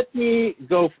let me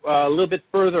go a little bit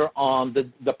further on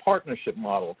the partnership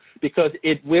model, because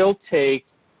it will take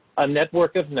a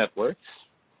network of networks,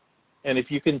 and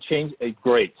if you can change it,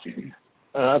 great, to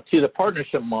the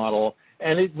partnership model,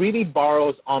 and it really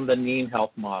borrows on the NIEM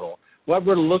Health model. What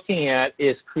we're looking at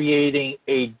is creating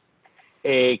a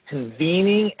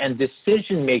convening and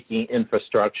decision-making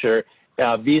infrastructure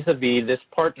vis-a-vis this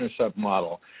partnership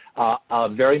model.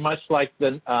 Very much like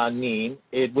the NIEM,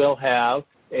 it will have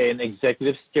an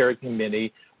executive steering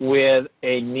committee with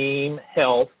a NIEM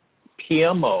Health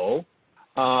PMO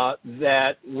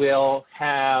that will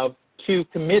have 2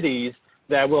 committees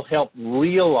that will help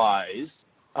realize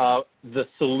the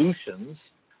solutions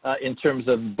in terms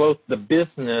of both the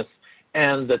business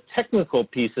and the technical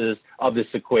pieces of this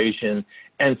equation,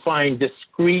 and find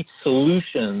discrete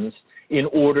solutions in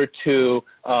order to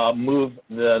move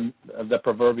the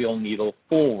proverbial needle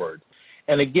forward.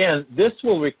 And again, this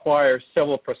will require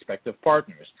several prospective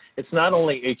partners. It's not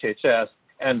only HHS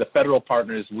and the federal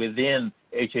partners within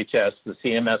HHS, the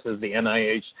CMSs, the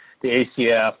NIH, the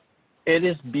ACF. It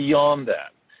is beyond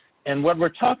that. And what we're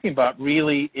talking about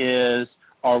really is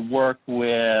our work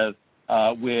with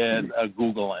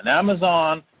Google and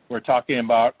Amazon. We're talking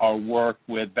about our work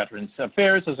with Veterans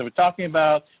Affairs, as we're talking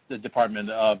about the Department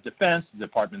of Defense, the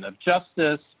Department of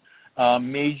Justice, or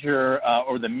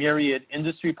the myriad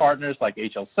industry partners like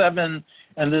HL7,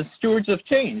 and the stewards of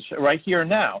change right here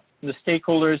now, and the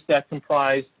stakeholders that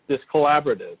comprise this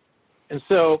collaborative. And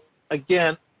so,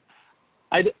 again,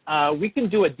 we can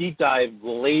do a deep dive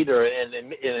later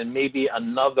in maybe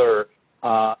another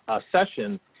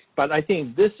session, but I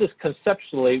think this is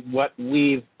conceptually what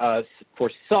we've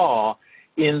foresaw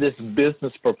in this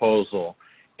business proposal.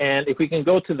 And if we can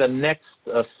go to the next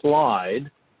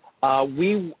slide,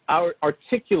 we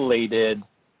articulated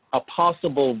a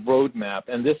possible roadmap,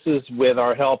 and this is with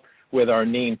our help with our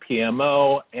NIEM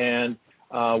PMO and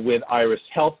with Iris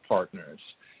Health Partners.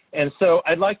 And so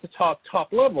I'd like to talk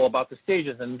top level about the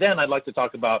stages, and then I'd like to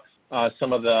talk about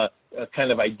some of the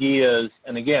kind of ideas.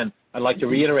 And again, I'd like to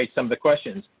reiterate some of the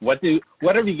questions. What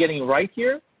are we getting right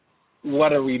here?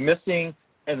 What are we missing?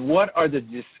 And what are the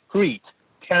discrete,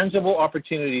 tangible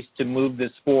opportunities to move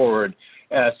this forward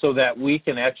so that we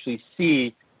can actually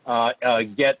see,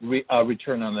 get a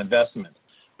return on investment?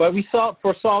 But we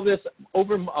foresaw this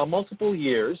over multiple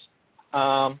years,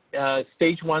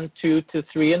 stage 1, 2 to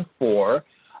 3, and 4.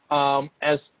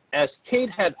 As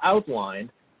Kate had outlined,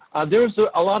 there's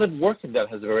a lot of work that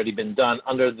has already been done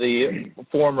under the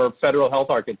former federal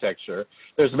health architecture.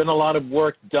 There's been a lot of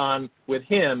work done with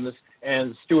HIMSS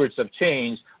and stewards of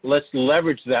change. Let's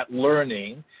leverage that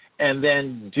learning and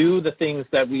then do the things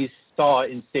that we saw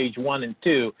in stage 1 and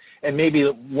 2. And maybe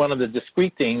one of the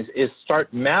discrete things is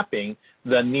start mapping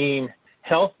the NIEM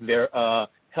health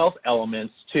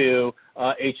elements to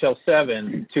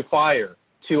HL7, to fire,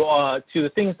 to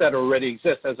the things that already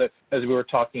exist, as we were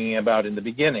talking about in the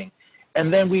beginning.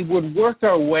 And then we would work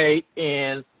our way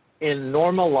in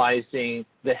normalizing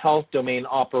the health domain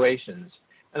operations.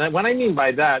 And what I mean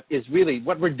by that is really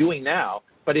what we're doing now,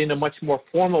 but in a much more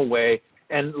formal way.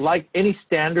 And like any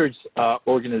standards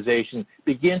organization,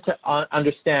 begin to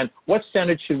understand what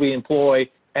standards should we employ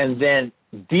and then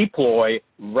deploy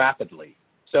rapidly.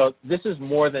 So this is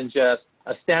more than just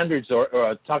a standards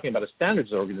or talking about a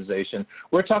standards organization.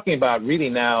 We're talking about really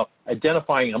now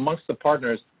identifying amongst the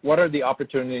partners what are the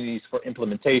opportunities for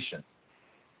implementation.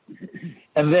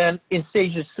 And then in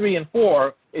stages 3 and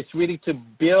 4, it's really to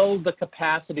build the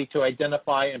capacity to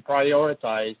identify and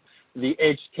prioritize the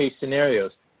edge case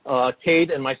scenarios.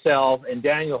 Kate and myself and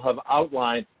Daniel have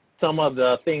outlined some of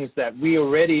the things that we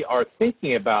already are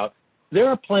thinking about. There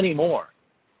are plenty more.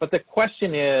 But the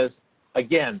question is,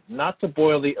 again, not to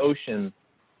boil the ocean,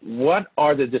 what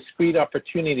are the discrete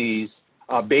opportunities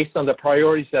based on the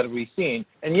priorities that we've seen?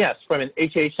 And yes, from an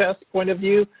HHS point of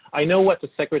view, I know what the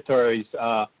Secretary's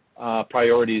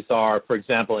priorities are, for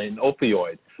example, in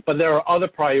opioid. But there are other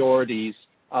priorities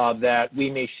that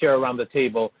we may share around the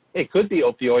table. It could be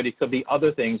opioid, it could be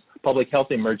other things, public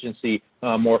health emergency,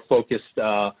 more focused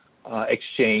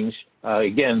exchange.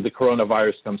 Again, the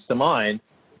coronavirus comes to mind.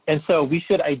 And so we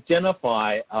should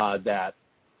identify that.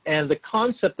 And the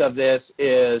concept of this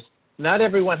is not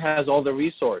everyone has all the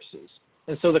resources.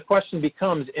 And so the question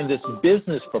becomes in this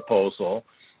business proposal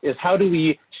is how do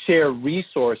we share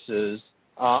resources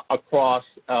across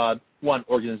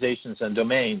organizations and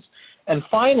domains. And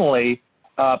finally,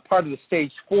 part of the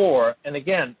stage 4, and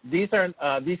again, these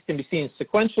can be seen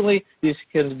sequentially, these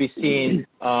can be seen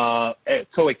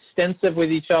coextensive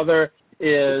with each other,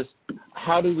 is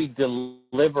how do we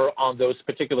deliver on those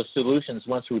particular solutions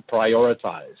once we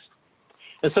prioritize?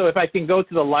 And so if I can go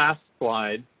to the last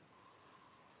slide,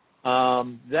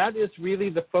 that is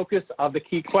really the focus of the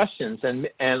key questions. And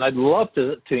I'd love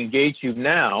to engage you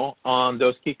now on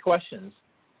those key questions.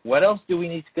 What else do we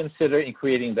need to consider in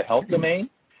creating the health domain?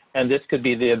 And this could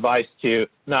be the advice to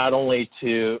not only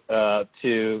to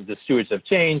the stewards of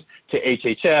change, to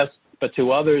HHS, but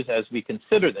to others as we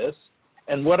consider this.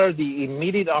 And what are the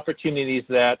immediate opportunities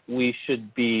that we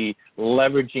should be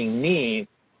leveraging NIEM,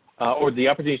 or the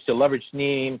opportunities to leverage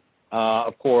NIEM,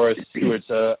 of course, stewards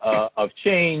of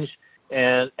change,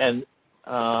 and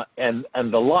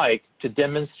the like, to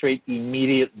demonstrate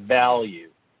immediate value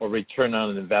or return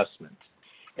on investment.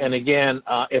 And again,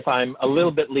 if I'm a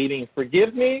little bit leading,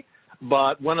 forgive me,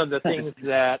 but one of the things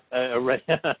that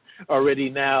already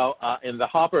now in the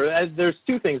hopper, there's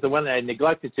two things, the one that I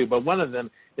neglected to, but one of them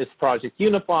is Project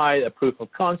Unify, a proof of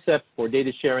concept for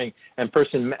data sharing and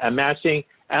person matching.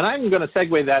 And I'm going to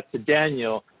segue that to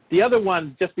Daniel. The other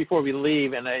one, just before we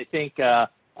leave, and I think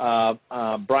Brian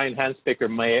Hanspicker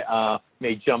may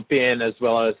jump in, as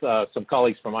well as some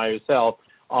colleagues from Iris Health,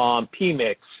 on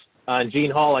PMIX. Jean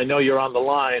Hall, I know you're on the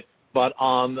line, but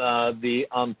on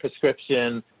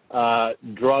prescription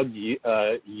drug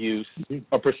use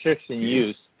or prescription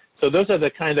use. So those are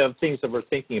the kind of things that we're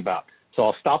thinking about. So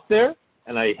I'll stop there,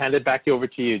 and I hand it back over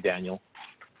to you, Daniel.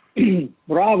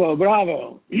 Bravo,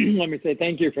 bravo. Let me say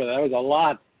thank you for that. That was a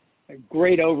lot, a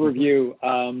great overview,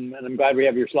 and I'm glad we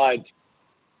have your slides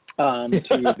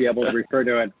to be able to refer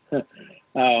to it.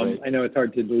 I know it's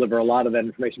hard to deliver a lot of that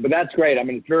information, but that's great. I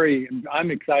mean,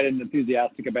 I'm excited and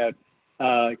enthusiastic about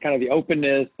kind of the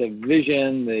openness, the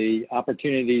vision, the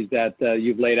opportunities that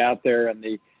you've laid out there, and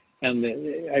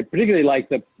I particularly like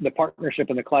the partnership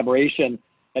and the collaboration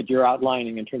that you're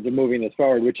outlining in terms of moving this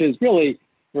forward, which is really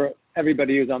for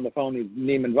everybody who's on the phone who's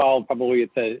NIEM involved. Probably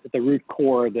at the root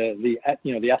core, the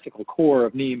ethical core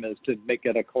of NIEM is to make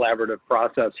it a collaborative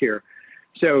process here.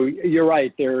 So you're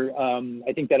right.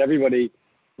 I think that everybody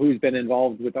who's been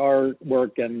involved with our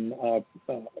work and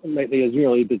lately is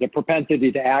really, there's a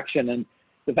propensity to action, and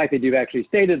the fact that you've actually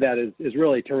stated that is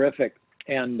really terrific.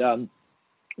 And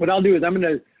what I'll do is I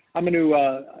know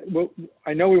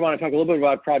we want to talk a little bit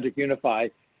about Project Unify.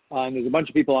 There's a bunch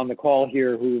of people on the call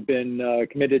here who've been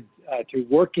committed to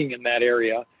working in that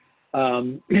area.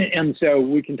 And so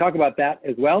we can talk about that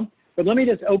as well. But let me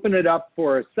just open it up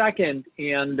for a second.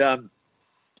 And I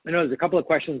know there's a couple of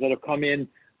questions that have come in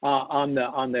on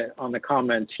the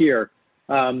comments here.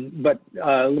 But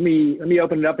let me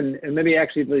open it up and maybe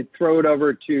actually throw it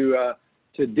over to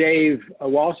Dave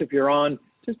Walsh, if you're on,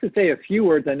 just to say a few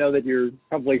words. I know that you're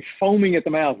probably foaming at the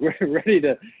mouth, ready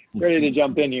to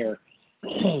jump in here.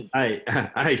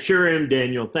 I sure am,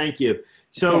 Daniel. Thank you.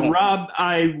 So, Rob,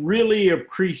 I really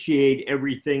appreciate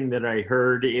everything that I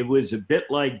heard. It was a bit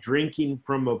like drinking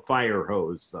from a fire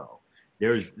hose, though.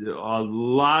 There's a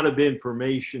lot of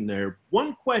information there.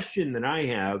 One question that I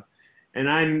have, and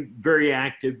I'm very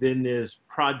active in this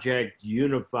Project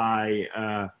Unify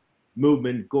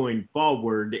movement going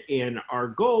forward, and our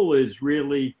goal is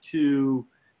really to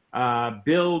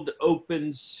build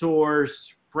open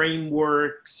source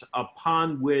frameworks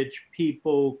upon which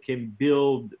people can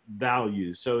build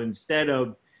value. So instead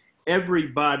of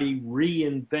everybody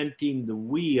reinventing the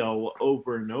wheel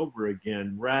over and over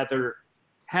again, rather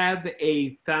have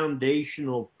a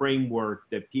foundational framework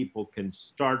that people can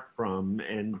start from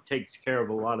and takes care of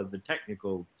a lot of the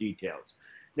technical details.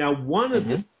 Now, one of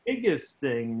the biggest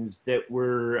things that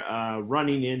we're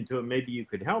running into, and maybe you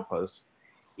could help us,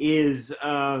 is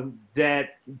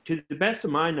that to the best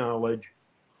of my knowledge,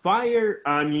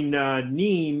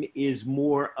 NIEM is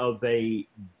more of a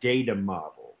data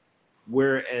model,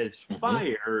 whereas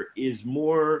FHIR is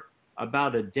more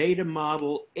about a data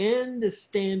model and the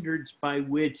standards by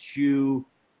which you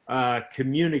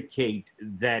communicate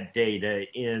that data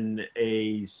in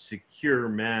a secure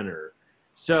manner.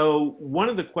 So one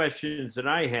of the questions that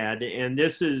I had, and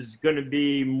this is going to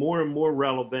be more and more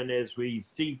relevant as we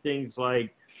see things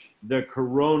like the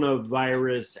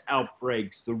coronavirus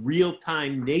outbreaks, the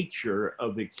real-time nature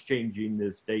of exchanging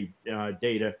this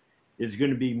data is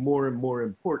going to be more and more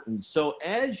important. So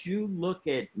as you look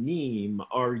at NIEM,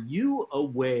 are you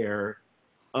aware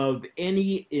of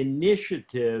any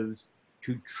initiatives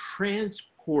to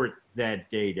transport that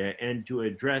data and to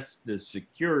address the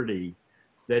security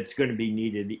that's going to be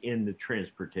needed in the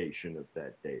transportation of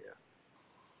that data?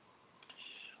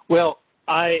 Well,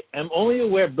 I am only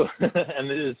aware, and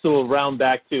this will round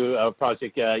back to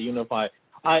Project Unify.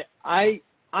 I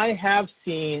have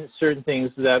seen certain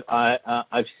things that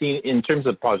I've seen in terms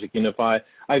of Project Unify.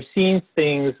 I've seen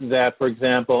things that, for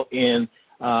example, and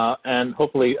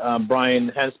hopefully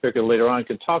Brian Hansberger later on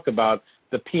could talk about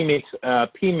the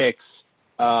PMIX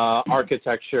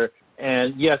architecture.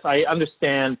 And yes, I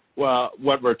understand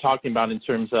what we're talking about in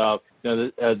terms of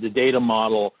the data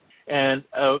model. And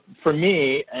for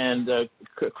me, and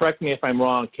correct me if I'm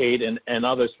wrong, Kate, and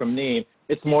others from NIEM,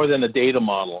 it's more than a data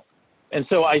model. And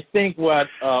so I think what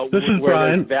this is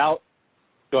Brian. Go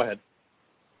ahead.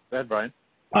 Go ahead, Brian.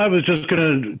 I was just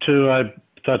going to, I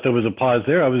thought there was a pause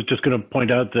there. I was just going to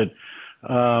point out that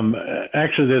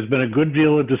actually there's been a good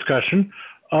deal of discussion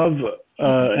of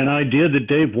an idea that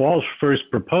Dave Walsh first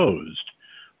proposed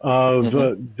of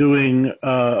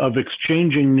of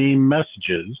exchanging NIEM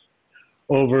messages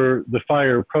over the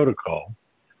FHIR protocol.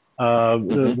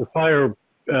 The FHIR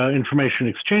information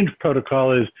exchange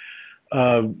protocol is,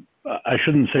 I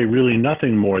shouldn't say really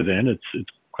nothing more than, it's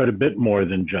quite a bit more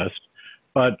than just,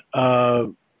 but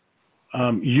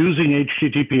using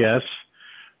HTTPS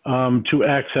to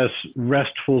access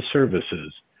RESTful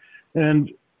services.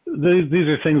 And these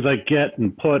are things like get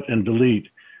and put and delete.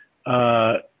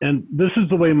 And this is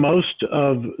the way most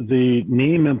of the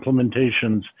NIEM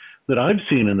implementations that I've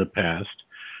seen in the past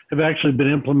have actually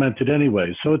been implemented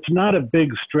anyway. So it's not a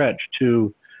big stretch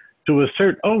to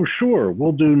assert, oh, sure,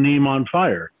 we'll do NIEM on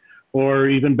FHIR, or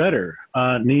even better,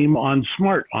 NIEM on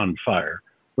SMART on FHIR,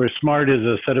 where SMART is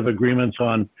a set of agreements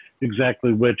on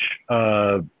exactly which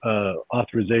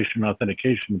authorization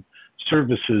authentication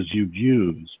services you'd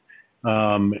use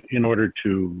in order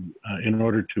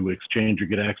to exchange or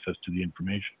get access to the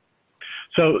information.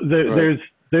 So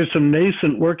there's some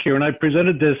nascent work here, and I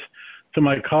presented this to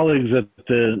my colleagues at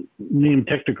the NIEM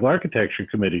Technical Architecture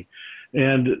Committee,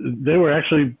 and they were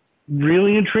actually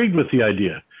really intrigued with the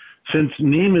idea. Since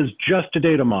NIEM is just a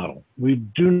data model, we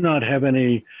do not have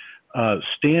any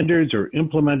standards or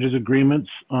implementers agreements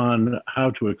on how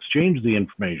to exchange the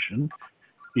information,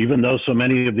 even though so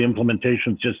many of the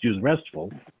implementations just use RESTful.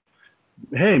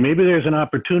 Hey, maybe there's an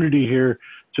opportunity here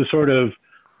to sort of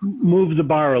move the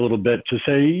bar a little bit to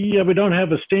say, yeah, we don't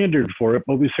have a standard for it,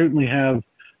 but we certainly have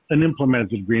an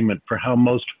implemented agreement for how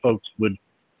most folks would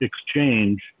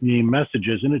exchange NIEM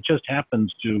messages, and it just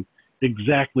happens to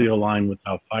exactly align with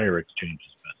how FHIR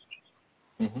exchanges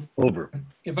messages. Over.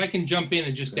 If I can jump in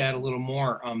and just add a little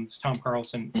more, it's Tom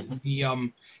Carlson. Yeah,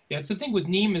 it's the thing with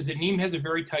NIEM is that NIEM has a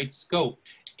very tight scope.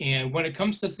 And when it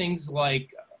comes to things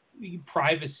like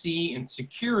privacy and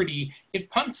security, it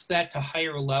punts that to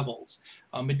higher levels.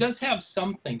 It does have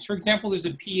some things. For example, there's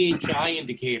a PHI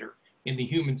indicator in the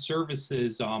human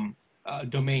services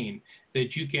domain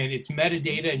that you can, it's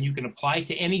metadata and you can apply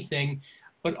to anything,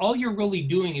 but all you're really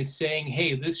doing is saying,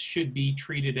 hey, this should be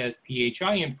treated as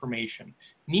PHI information.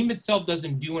 NIEM itself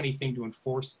doesn't do anything to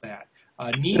enforce that.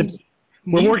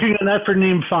 We're working on that for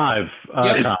NIEM 5.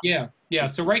 Yeah.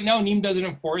 So right now, NIEM doesn't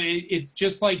enforce it. It's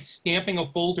just like stamping a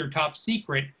folder top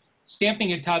secret. Stamping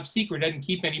it top secret doesn't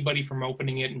keep anybody from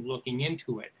opening it and looking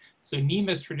into it. So NIEM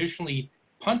has traditionally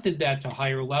punted that to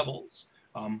higher levels.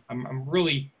 I'm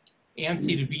really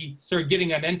antsy to start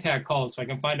getting on NTAC calls so I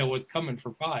can find out what's coming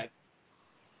for 5.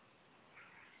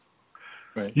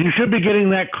 Right. You should be getting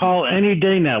that call any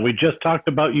day now. We just talked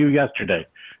about you yesterday.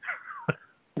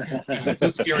 That's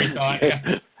a scary thought.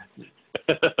 Yeah.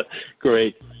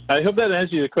 Great. I hope that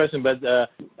answers your question, but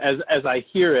as I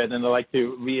hear it, and I'd like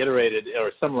to reiterate it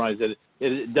or summarize it,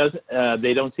 it does.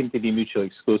 They don't seem to be mutually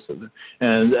exclusive,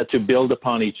 and to build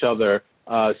upon each other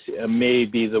may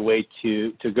be the way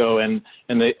to go. And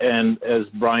as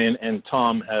Brian and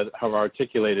Tom have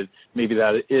articulated, maybe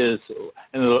that is,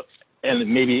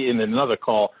 and maybe in another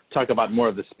call talk about more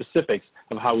of the specifics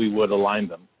of how we would align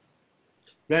them.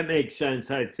 That makes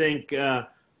sense. I think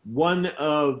one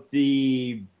of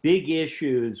the big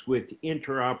issues with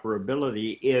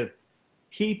interoperability, if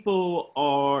people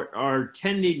are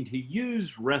tending to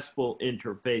use RESTful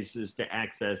interfaces to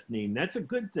access NIEM, that's a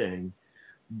good thing,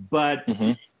 but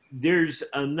there's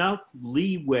enough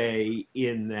leeway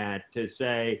in that to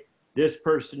say this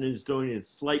person is doing it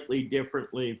slightly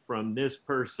differently from this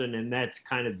person, and that's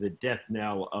kind of the death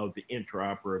knell of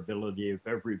interoperability if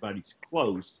everybody's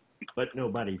close but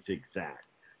nobody's exact.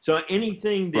 So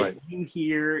anything that you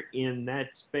hear in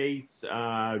that space,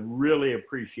 really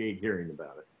appreciate hearing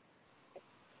about it.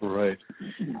 Right.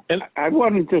 And I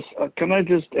wanted to, can I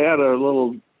just add a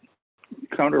little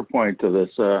counterpoint to this?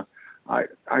 I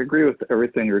agree with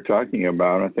everything you're talking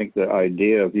about. I think the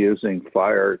idea of using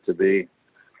FHIR to be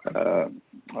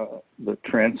the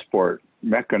transport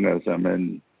mechanism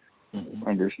and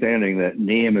understanding that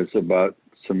NIEM is about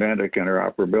semantic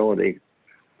interoperability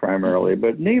primarily,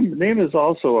 but NIEM is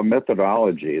also a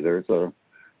methodology. There's a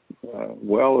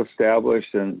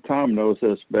well-established, and Tom knows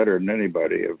this better than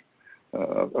anybody,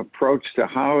 approach to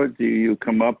how do you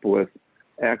come up with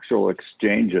actual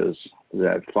exchanges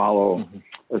that follow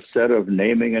a set of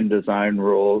naming and design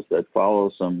rules that follow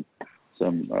some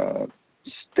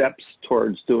steps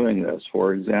towards doing this.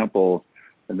 For example,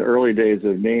 in the early days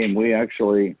of NIEM, we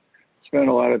actually spent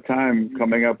a lot of time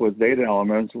coming up with data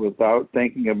elements without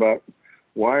thinking about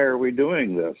why are we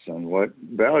doing this and what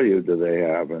value do they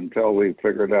have, until we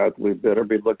figured out we better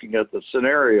be looking at the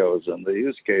scenarios and the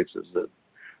use cases that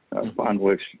upon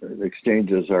which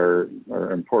exchanges are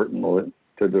important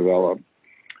to develop.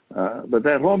 But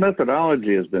that whole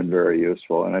methodology has been very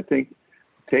useful, and I think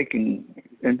taking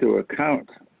into account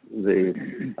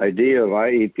the idea of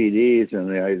IEPDs and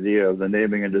the idea of the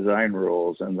naming and design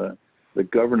rules and the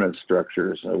governance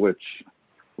structures, which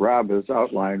Rob has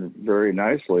outlined very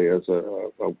nicely as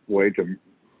a way to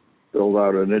build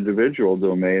out an individual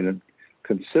domain and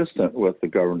consistent with the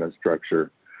governance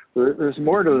structure. There's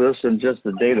more to this than just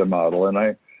the data model, and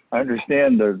I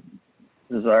understand the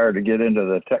desire to get into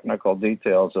the technical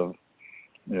details of,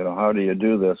 how do you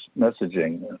do this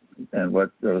messaging and what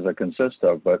does it consist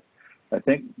of, but I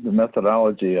think the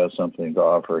methodology has something to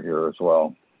offer here as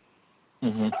well.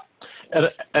 And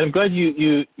I'm glad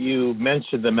you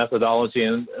mentioned the methodology,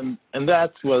 and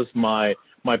that was my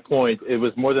point. It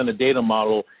was more than a data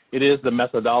model. It is the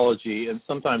methodology, and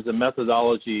sometimes the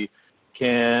methodology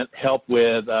can help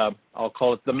with, I'll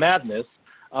call it the madness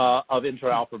of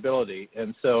interoperability.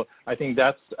 And so I think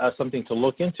that's something to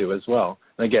look into as well.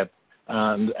 And again,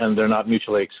 and they're not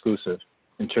mutually exclusive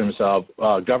in terms of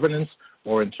governance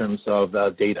or in terms of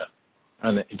data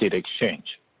and data exchange.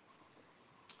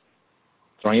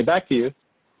 Throwing it back to you.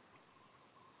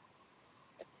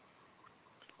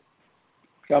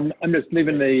 So I'm just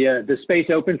leaving the space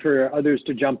open for others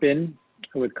to jump in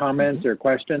with comments or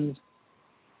questions.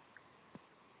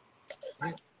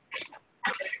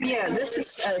 Yeah, this is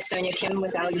Sonia Kim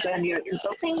with Alexandria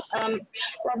Consulting.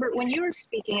 Robert, when you were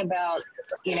speaking about,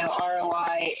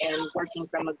 ROI and working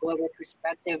from a global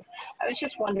perspective, I was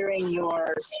just wondering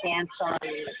your stance on,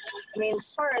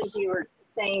 as far as you were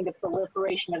saying the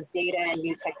proliferation of data and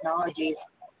new technologies,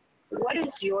 what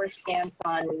is your stance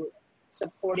on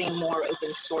supporting more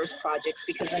open source projects?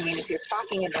 Because I mean, if you're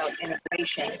talking about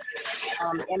integration,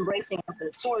 embracing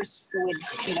open source would,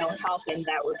 you know, help in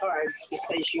that regards,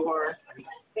 because you're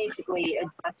basically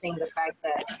addressing the fact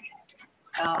that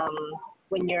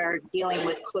when you're dealing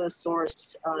with closed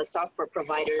source software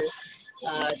providers,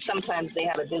 sometimes they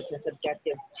have a business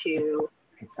objective to,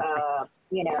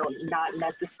 you know, not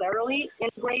necessarily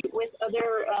integrate with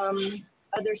other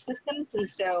systems, and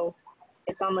so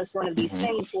it's almost one of these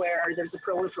things where there's a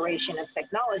proliferation of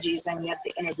technologies, and yet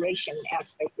the integration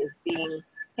aspect is being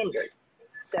hindered.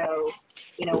 So,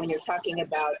 you know, when you're talking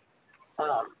about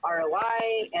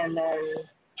ROI and then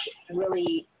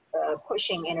really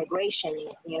pushing integration,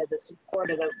 you know, the support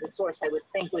of the source, I would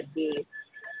think would be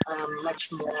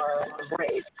much more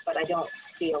embraced, but I don't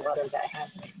see a lot of that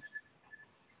happening.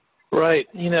 Right.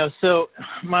 You know, so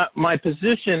my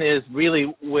position is really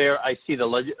where I see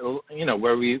you know,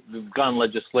 where we've gone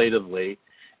legislatively,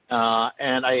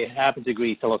 and I happen to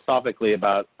agree philosophically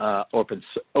about open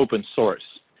source,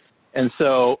 and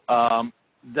so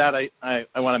that I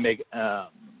want to make an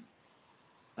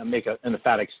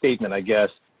emphatic statement, I guess,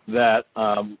 that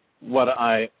what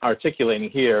I articulating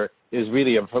here is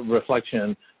really a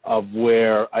reflection of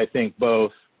where I think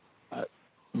both,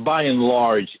 by and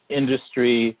large,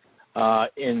 industry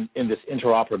in this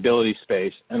interoperability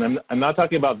space, and I'm not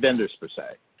talking about vendors per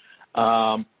se,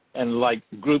 and like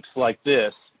groups like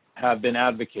this have been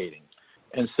advocating,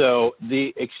 and so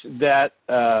that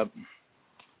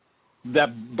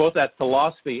both that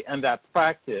philosophy and that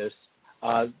practice,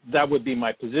 that would be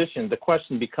my position. The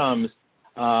question becomes,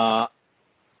 I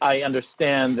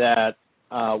understand that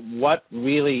what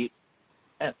really,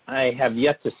 and I have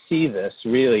yet to see this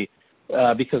really,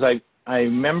 because I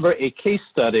remember a case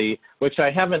study, which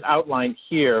I haven't outlined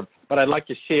here, but I'd like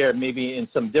to share maybe in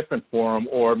some different forum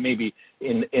or maybe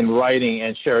in writing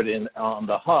and share it on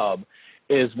the hub,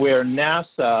 is where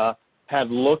NASA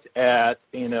had looked at,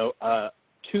 you know,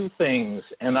 two things,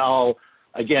 and I'm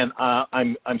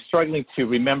struggling to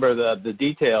remember the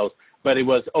details, but it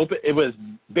was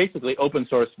basically open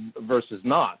source versus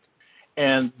not.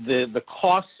 And the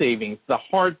cost savings, the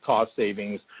hard cost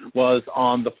savings, was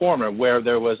on the former, where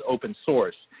there was open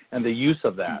source and the use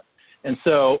of that. And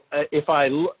so if I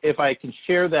can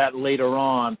share that later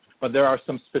on, but there are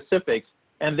some specifics,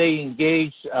 and they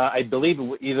engaged, I believe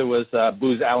either was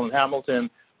Booz Allen Hamilton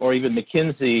or even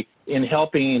McKinsey, in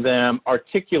helping them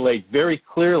articulate very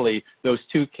clearly those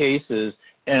two cases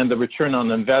and the return on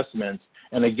investment.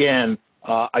 And again,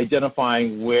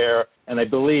 identifying where, and I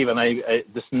believe, and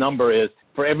this number is,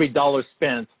 for every dollar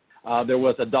spent, there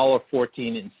was $1.14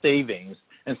 in savings.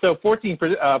 And so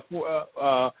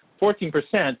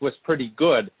 14% was pretty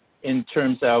good in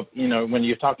terms of, you know, when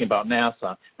you're talking about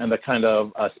NASA and the kind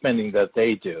of spending that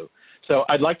they do. So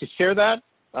I'd like to share that,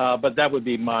 but that would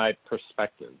be my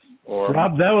perspective. Or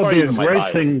Rob, that would be a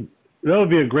great thing. That would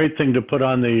be a great thing to put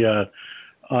on the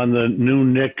new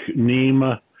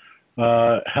NIEM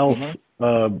health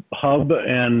hub,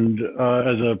 and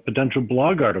as a potential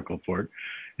blog article for it.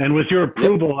 And with your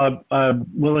approval, I'm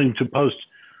willing to post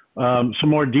some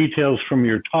more details from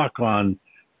your talk on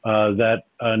that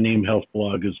NIEM health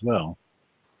blog as well.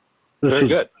 Very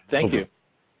good. Thank you.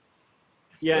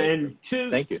 Yeah, and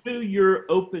to your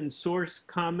open source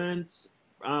comments,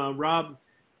 Rob,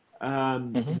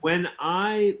 when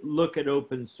I look at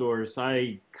open source,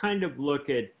 I kind of look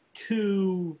at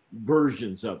two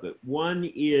versions of it.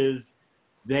 One is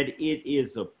that it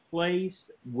is a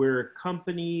place where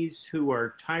companies who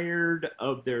are tired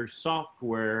of their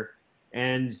software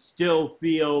and still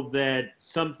feel that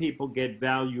some people get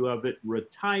value of it,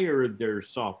 retire their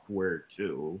software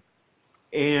to.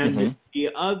 And the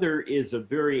other is a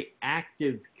very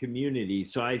active community.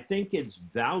 So I think its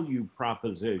value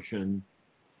proposition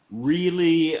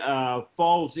really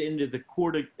falls into the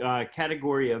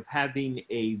category of having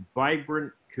a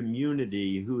vibrant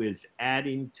community who is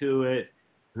adding to it,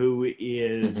 who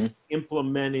is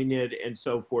implementing it, and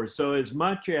so forth. So as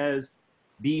much as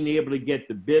being able to get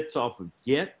the bits off of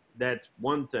Git, that's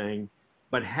one thing,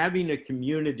 but having a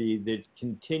community that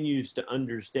continues to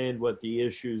understand what the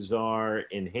issues are,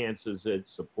 enhances it,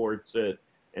 supports it,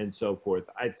 and so forth.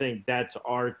 I think that's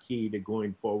our key to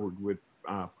going forward with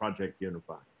Project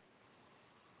Unify.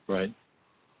 Right.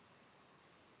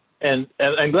 And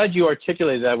I'm glad you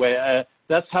articulated that way.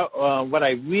 That's how what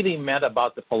I really meant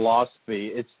about the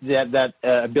philosophy. It's that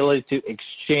ability to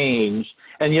exchange,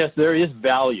 and yes, there is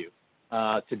value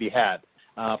to be had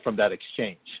from that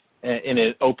exchange in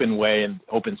an open way and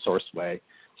open source way.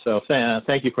 So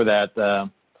thank you for that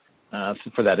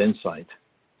insight.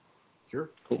 Sure.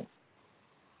 Cool.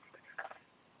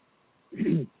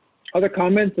 Other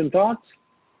comments and thoughts?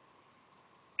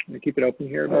 I'm going to keep it open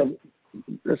here.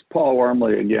 This is Paul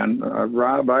Wormley again.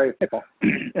 Rob,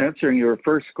 answering your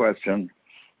first question,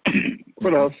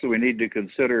 what else do we need to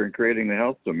consider in creating the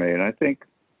health domain? I think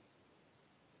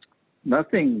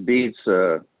nothing beats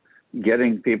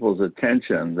getting people's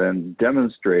attention than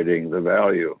demonstrating the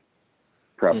value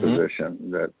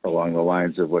proposition that along the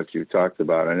lines of what you talked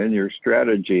about. And in your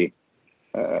strategy,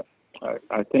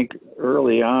 I think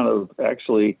early on of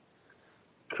actually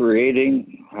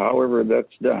creating, however that's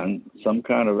done, some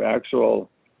kind of actual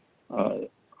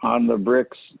on the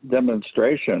bricks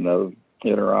demonstration of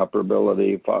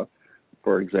interoperability,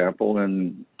 for example,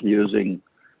 and using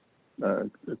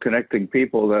connecting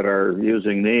people that are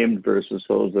using NIEM versus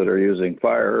those that are using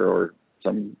FHIR or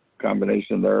some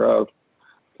combination thereof,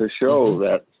 to show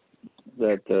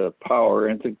that power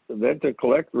and then to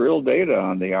collect real data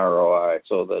on the ROI,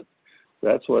 so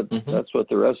that's what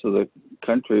the rest of the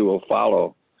country will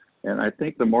follow. And I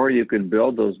think the more you can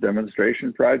build those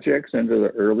demonstration projects into the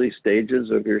early stages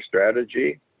of your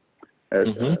strategy,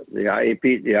 the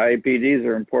IAPDs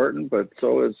are important, but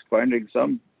so is finding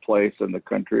some place in the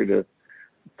country to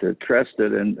test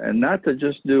it, and not to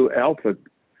just do alpha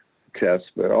tests,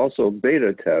 but also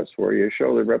beta tests where you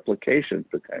show the replication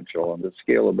potential and the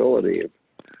scalability of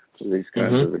these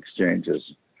kinds of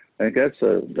exchanges. I think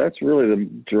that's really the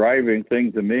driving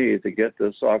thing to me to get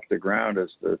this off the ground, is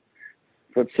to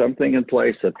put something in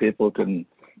place that people can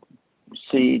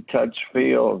see, touch,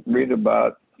 feel, read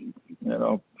about,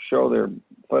 show their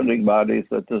funding bodies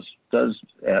that this does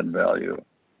add value.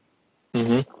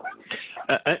 I'm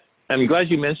glad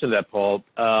you mentioned that, Paul,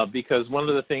 because one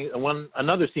of the things,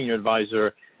 another senior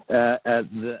advisor at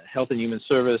the Health and Human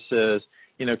Services,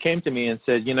 came to me and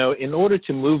said, in order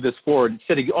to move this forward,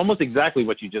 said almost exactly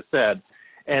what you just said,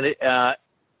 and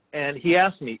he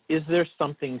asked me, is there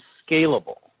something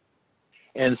scalable?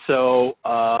 And so,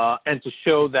 and to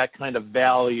show that kind of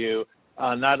value,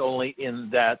 not only in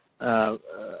that,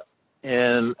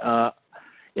 in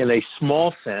a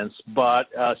small sense, but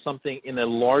something in a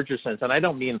larger sense. And I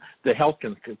don't mean the health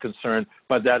concern,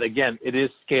 but that, again, it is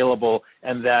scalable,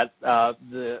 and that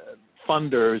the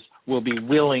funders will be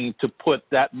willing to put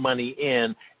that money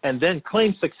in and then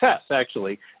claim success,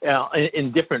 actually,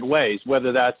 in different ways,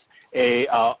 whether that's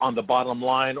on the bottom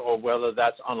line or whether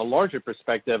that's on a larger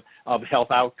perspective of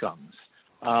health outcomes.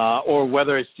 Or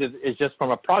whether it's just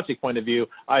from a project point of view,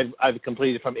 I've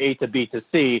completed from A to B to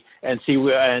C and see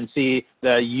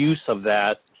the use of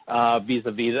that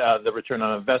vis-a-vis the return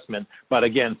on investment. But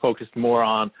again, focused more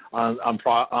on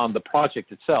the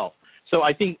project itself. So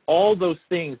I think all those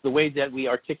things, the way that we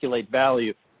articulate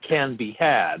value, can be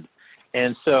had.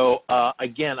 And so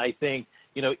again, I think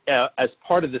as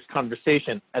part of this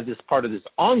conversation, as part of this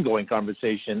ongoing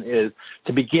conversation, is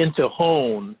to begin to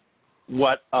hone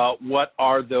what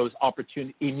are those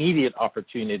immediate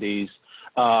opportunities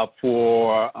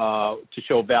to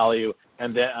show value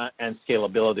and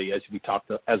scalability, as we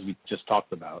just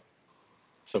talked about.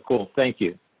 So cool, thank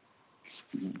you.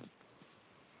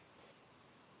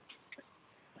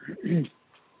 You're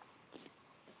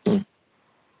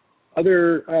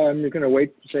going to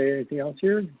wait to say anything else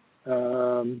here?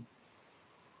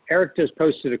 Eric just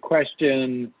posted a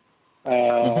question.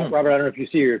 Robert, I don't know if you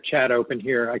see your chat open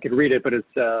here. I could read it, but it's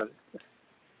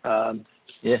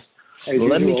yes.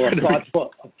 Let me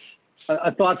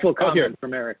a thoughtful comment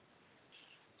from Eric.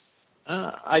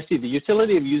 I see the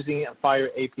utility of using FHIR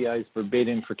APIs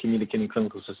verbatim for communicating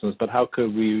clinical systems, but how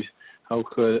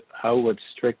would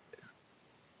strict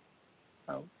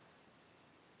FHIR?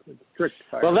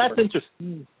 Well, that's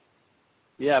interesting.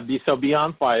 Yeah, so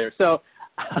beyond FHIR. So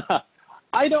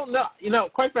I don't know,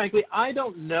 quite frankly, I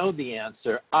don't know the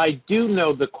answer. I do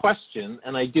know the question,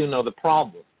 and I do know the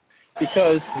problem.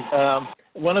 Because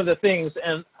one of the things,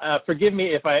 and forgive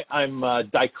me if I'm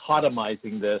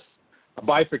dichotomizing this,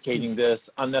 bifurcating this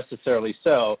unnecessarily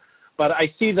so, but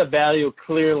I see the value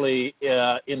clearly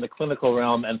in the clinical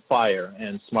realm and FHIR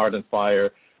and SMART and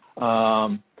FHIR.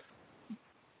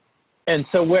 And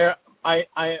so where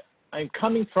I'm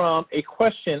coming from a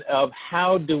question of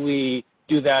how do we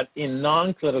do that in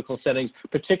non-clinical settings,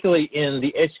 particularly in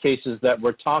the edge cases that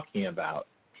we're talking about.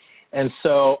 And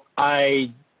so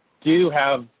I do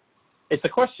have, it's a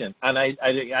question, and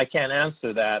I can't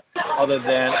answer that other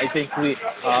than I think when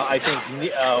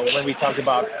we talk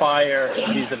about FHIR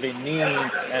vis-a-vis NIEM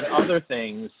and other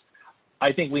things,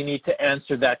 I think we need to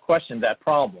answer that question, that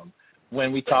problem,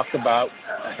 when we talk about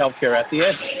healthcare at the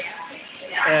edge.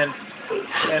 And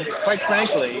quite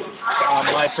frankly,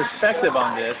 my perspective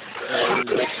on this is,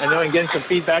 I know I'm getting some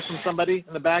feedback from somebody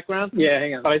in the background. Yeah,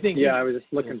 hang on. But I think I was just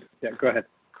looking. Yeah, go ahead.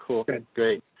 Cool.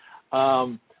 Great.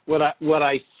 what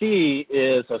I see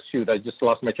is, oh shoot, I just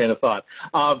lost my train of thought.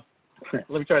 Let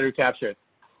me try to recapture it.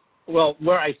 Well,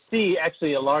 where I see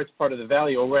actually a large part of the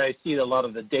value, or where I see a lot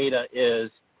of the data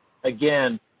is,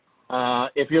 again,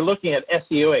 if you're looking at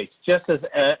SDOH just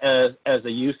as a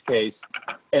use case,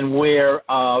 and where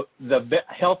the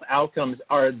health outcomes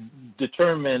are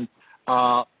determined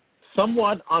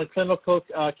somewhat on clinical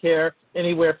care,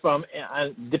 anywhere from,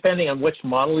 depending on which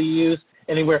model you use,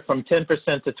 anywhere from 10%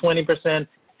 to 20%,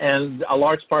 and a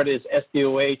large part is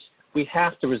SDOH. We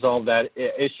have to resolve that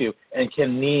issue, and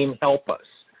can NIEM help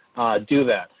us do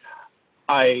that?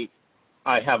 I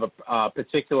have a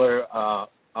particular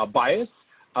bias,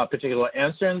 a particular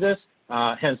answer in this,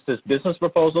 hence this business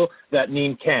proposal that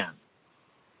NIEM can.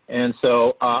 And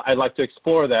so I'd like to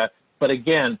explore that. But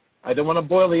again, I don't want to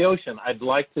boil the ocean. I'd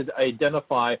like to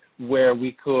identify where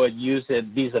we could use it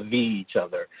vis-a-vis each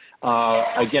other.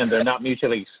 Again, they're not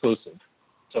mutually exclusive.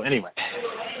 So anyway.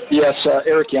 Yes,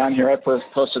 Eric Yan here. I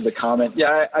posted the comment.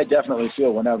 Yeah, I definitely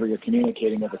feel whenever you're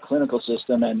communicating with a clinical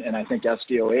system, and I think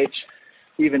SDOH,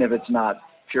 even if it's not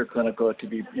pure clinical, it could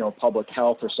be, you know, public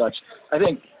health or such,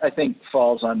 I think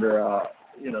falls under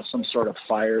some sort of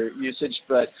FHIR usage.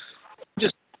 But I'm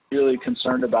just really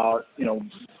concerned about, you know,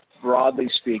 broadly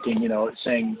speaking, you know,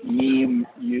 saying NIEM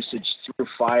usage through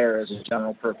FHIR as a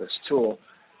general purpose tool.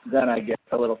 Then I get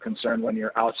a little concerned when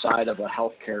you're outside of a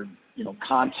healthcare, you know,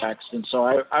 context. And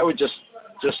so I would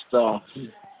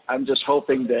I'm just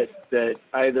hoping that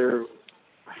either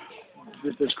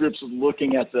this group's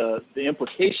looking at the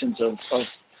implications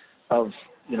of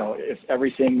you know, if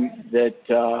everything that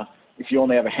if you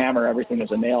only have a hammer, everything is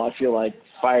a nail. I feel like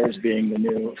FHIR is being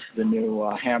the new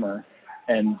hammer,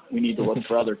 and we need to look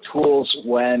for other tools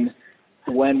when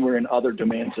we're in other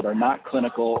domains that are not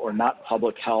clinical or not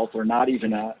public health or not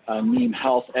even a NIEM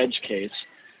health edge case.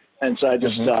 And so I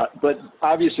just, but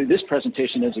obviously this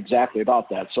presentation is exactly about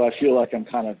that. So I feel like I'm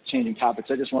kind of changing topics.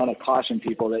 I just want to caution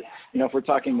people that, you know, if we're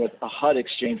talking with a HUD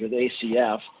exchange with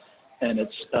ACF, and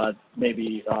it's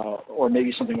maybe, or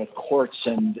maybe something with courts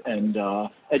and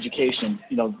education,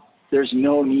 you know, there's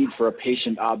no need for a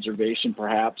patient observation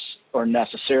perhaps, or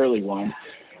necessarily one,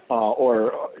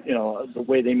 or, you know, the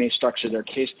way they may structure their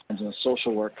case plans in a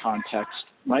social work context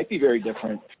might be very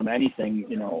different from anything,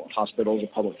 you know, hospitals or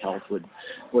public health would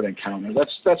encounter.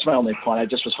 That's my only point. I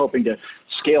just was hoping to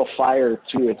scale FHIR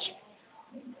to its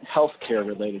healthcare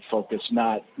related focus,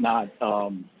 not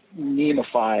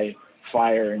NIEMify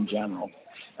FHIR in general.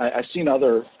 I've seen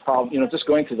other problems, you know, just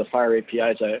going through the FHIR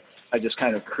APIs, I just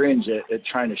kind of cringe at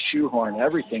trying to shoehorn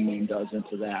everything NIEM does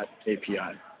into that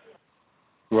API.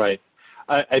 Right.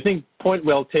 I think point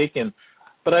well taken,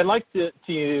 but I'd like to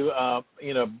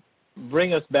you know,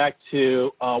 bring us back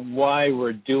to why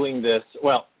we're doing this.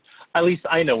 Well, at least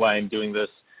I know why I'm doing this.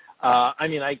 I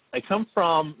mean, I come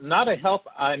from not a health,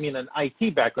 I mean an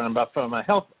IT background, but from a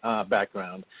health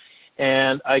background.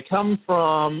 And I come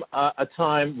from a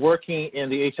time working in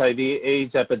the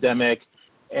HIV/AIDS epidemic,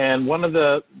 and one of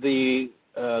the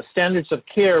standards of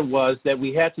care was that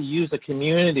we had to use a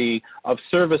community of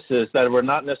services that were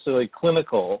not necessarily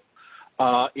clinical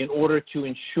in order to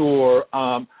ensure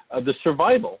the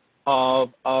survival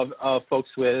of folks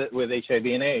with HIV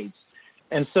and AIDS.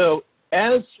 And so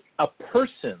as a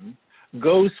person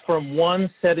goes from one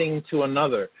setting to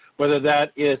another, whether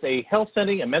that is a health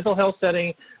setting, a mental health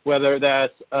setting, whether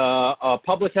that's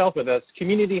public health, whether that's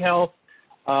community health,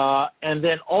 and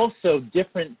then also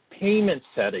different payment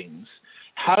settings,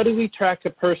 how do we track a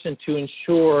person to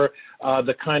ensure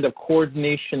the kind of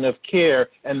coordination of care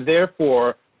and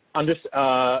therefore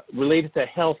related to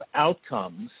health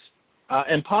outcomes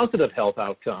and positive health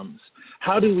outcomes?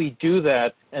 How do we do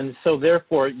that? And so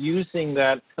therefore using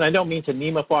that, and I don't mean to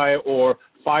NIEMify or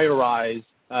FHIRize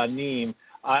NIEM,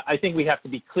 I think we have to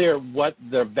be clear what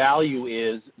the value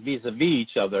is vis-a-vis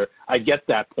each other. I get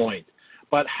that point.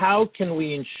 But how can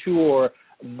we ensure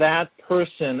that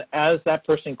person, as that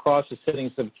person crosses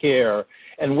settings of care,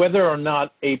 and whether or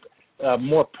not a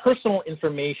more personal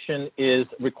information is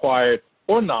required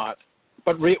or not,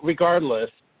 but regardless,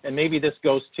 and maybe this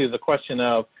goes to the question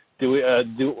of do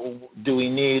we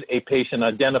need a patient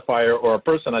identifier or a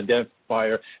person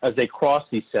identifier as they cross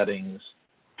these settings?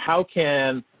 How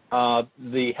can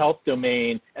the health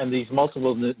domain and these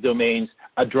multiple domains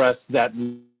address that?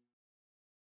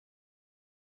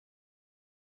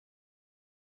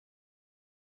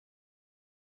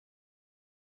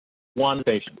 One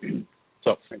patient.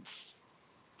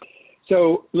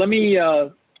 So let me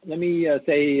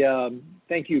say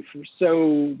thank you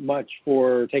so much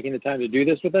for taking the time to do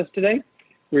this with us today.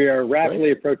 We are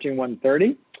rapidly approaching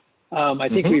 1:30. I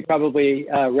think we probably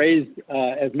raised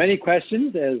as many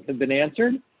questions as have been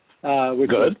answered,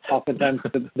 which is oftentimes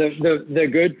the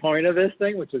good point of this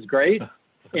thing, which is great.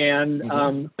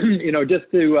 And, you know, just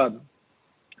to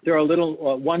throw a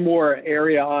little, one more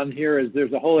area on here is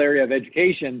there's a whole area of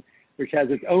education, which has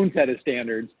its own set of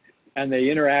standards. And the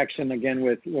interaction, again,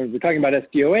 with, when we're talking about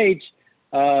SDOH,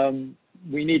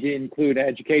 we need to include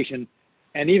education.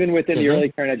 And even within the early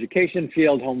care and education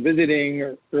field, home visiting,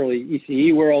 or early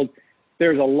ECE world,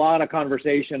 there's a lot of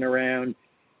conversation around,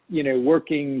 you know,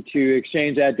 working to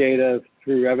exchange that data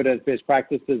through evidence-based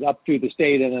practices up through the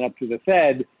state and then up to the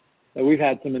Fed that we've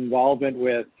had some involvement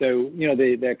with. So, you know,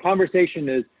 the conversation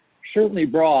is certainly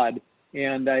broad,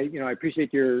 and I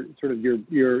appreciate your sort of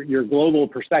your global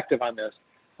perspective on this.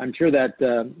 I'm sure that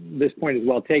this point is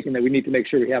well taken, that we need to make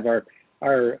sure we have our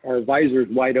visors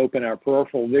wide open, our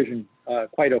peripheral vision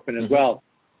quite open as well.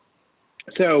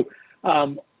 So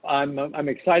I'm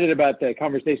excited about the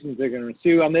conversations that are going to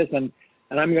ensue on this, and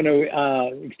I'm going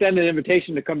to extend an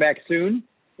invitation to come back soon.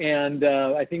 And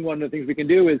I think one of the things we can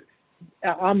do is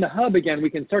on the hub again, we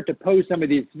can start to pose some of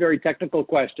these very technical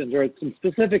questions or some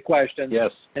specific questions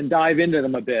and dive into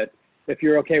them a bit. If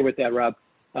you're okay with that, Rob,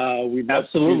 we'd love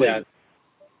to do that.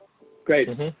 Great.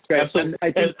 Great. Absolutely.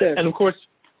 And of course,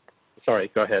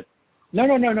 sorry, go ahead. No,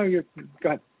 you're, go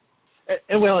ahead.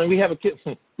 And we have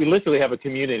we literally have a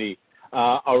community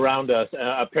around us,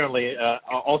 apparently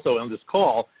also on this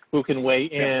call, who can weigh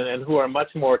in and who are much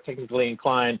more technically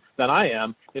inclined than I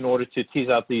am in order to tease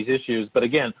out these issues, but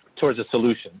again, towards a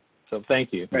solution. So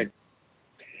thank you. Right.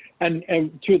 And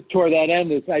toward that end,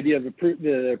 this idea of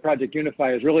the Project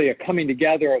Unify is really a coming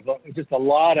together of just a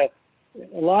lot of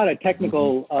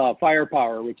technical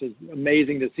firepower, which is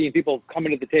amazing to see people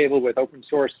coming to the table with open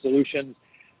source solutions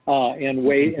and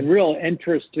real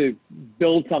interest to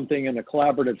build something in a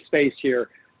collaborative space here,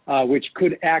 which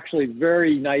could actually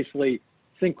very nicely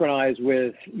synchronize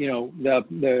with, you know, the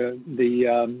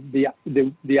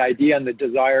idea and the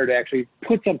desire to actually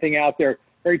put something out there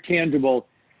very tangible.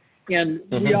 And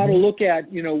we ought to look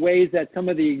at, you know, ways that some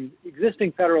of the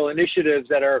existing federal initiatives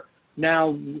that are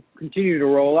now continue to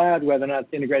roll out, whether or not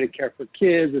it's integrated care for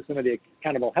kids or some of the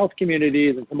accountable health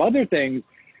communities and some other things,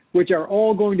 which are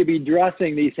all going to be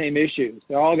addressing these same issues.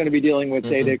 They're all going to be dealing with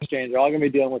data exchange. They're all going to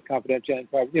be dealing with confidentiality.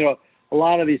 You know, a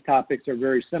lot of these topics are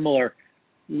very similar.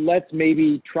 Let's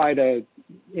maybe try to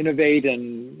innovate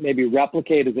and maybe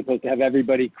replicate as opposed to have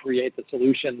everybody create the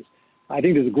solutions. I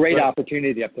think there's a great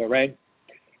opportunity up there, right?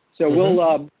 So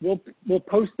we'll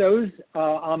post those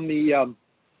on the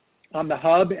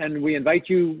hub, and we invite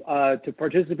you to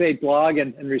participate, blog,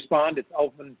 and respond. It's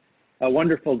often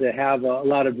wonderful to have a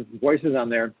lot of different voices on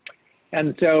there.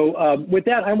 And so with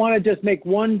that, I want to just make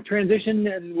one transition,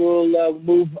 and we'll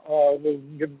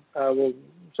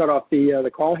start off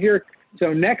the call here.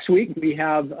 So next week we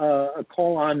have a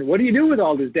call on what do you do with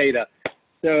all this data?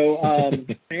 So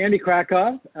Andy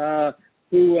Krakow,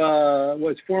 who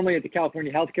was formerly at the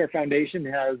California Healthcare Foundation,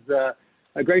 has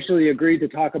graciously agreed to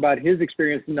talk about his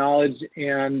experience and knowledge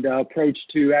and approach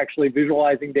to actually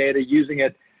visualizing data, using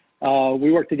it.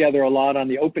 We work together a lot on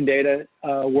the open data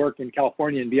work in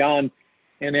California and beyond,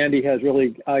 and Andy has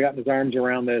really gotten his arms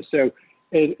around this. So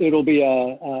it'll be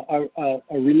a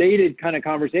related kind of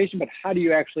conversation, but how do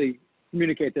you actually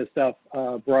communicate this stuff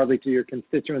broadly to your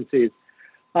constituencies?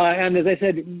 And as I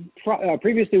said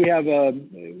previously,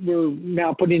 we're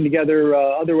now putting together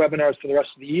other webinars for the rest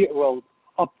of the year, well,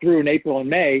 up through in April and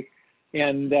May,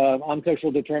 and on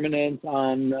social determinants,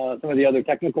 on some of the other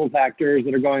technical factors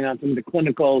that are going on, some of the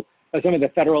clinical, some of the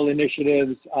federal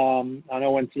initiatives on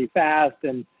ONC FAST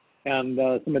and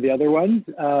some of the other ones.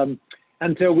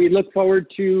 And so we look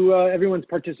forward to everyone's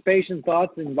participation,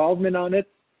 thoughts, involvement on it,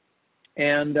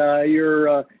 and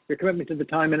your commitment to the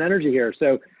time and energy here.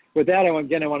 So with that, I want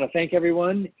to thank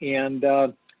everyone, and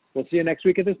we'll see you next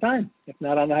week at this time, if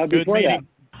not on the hub before that.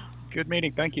 Good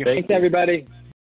meeting. Thank you. Thanks, everybody.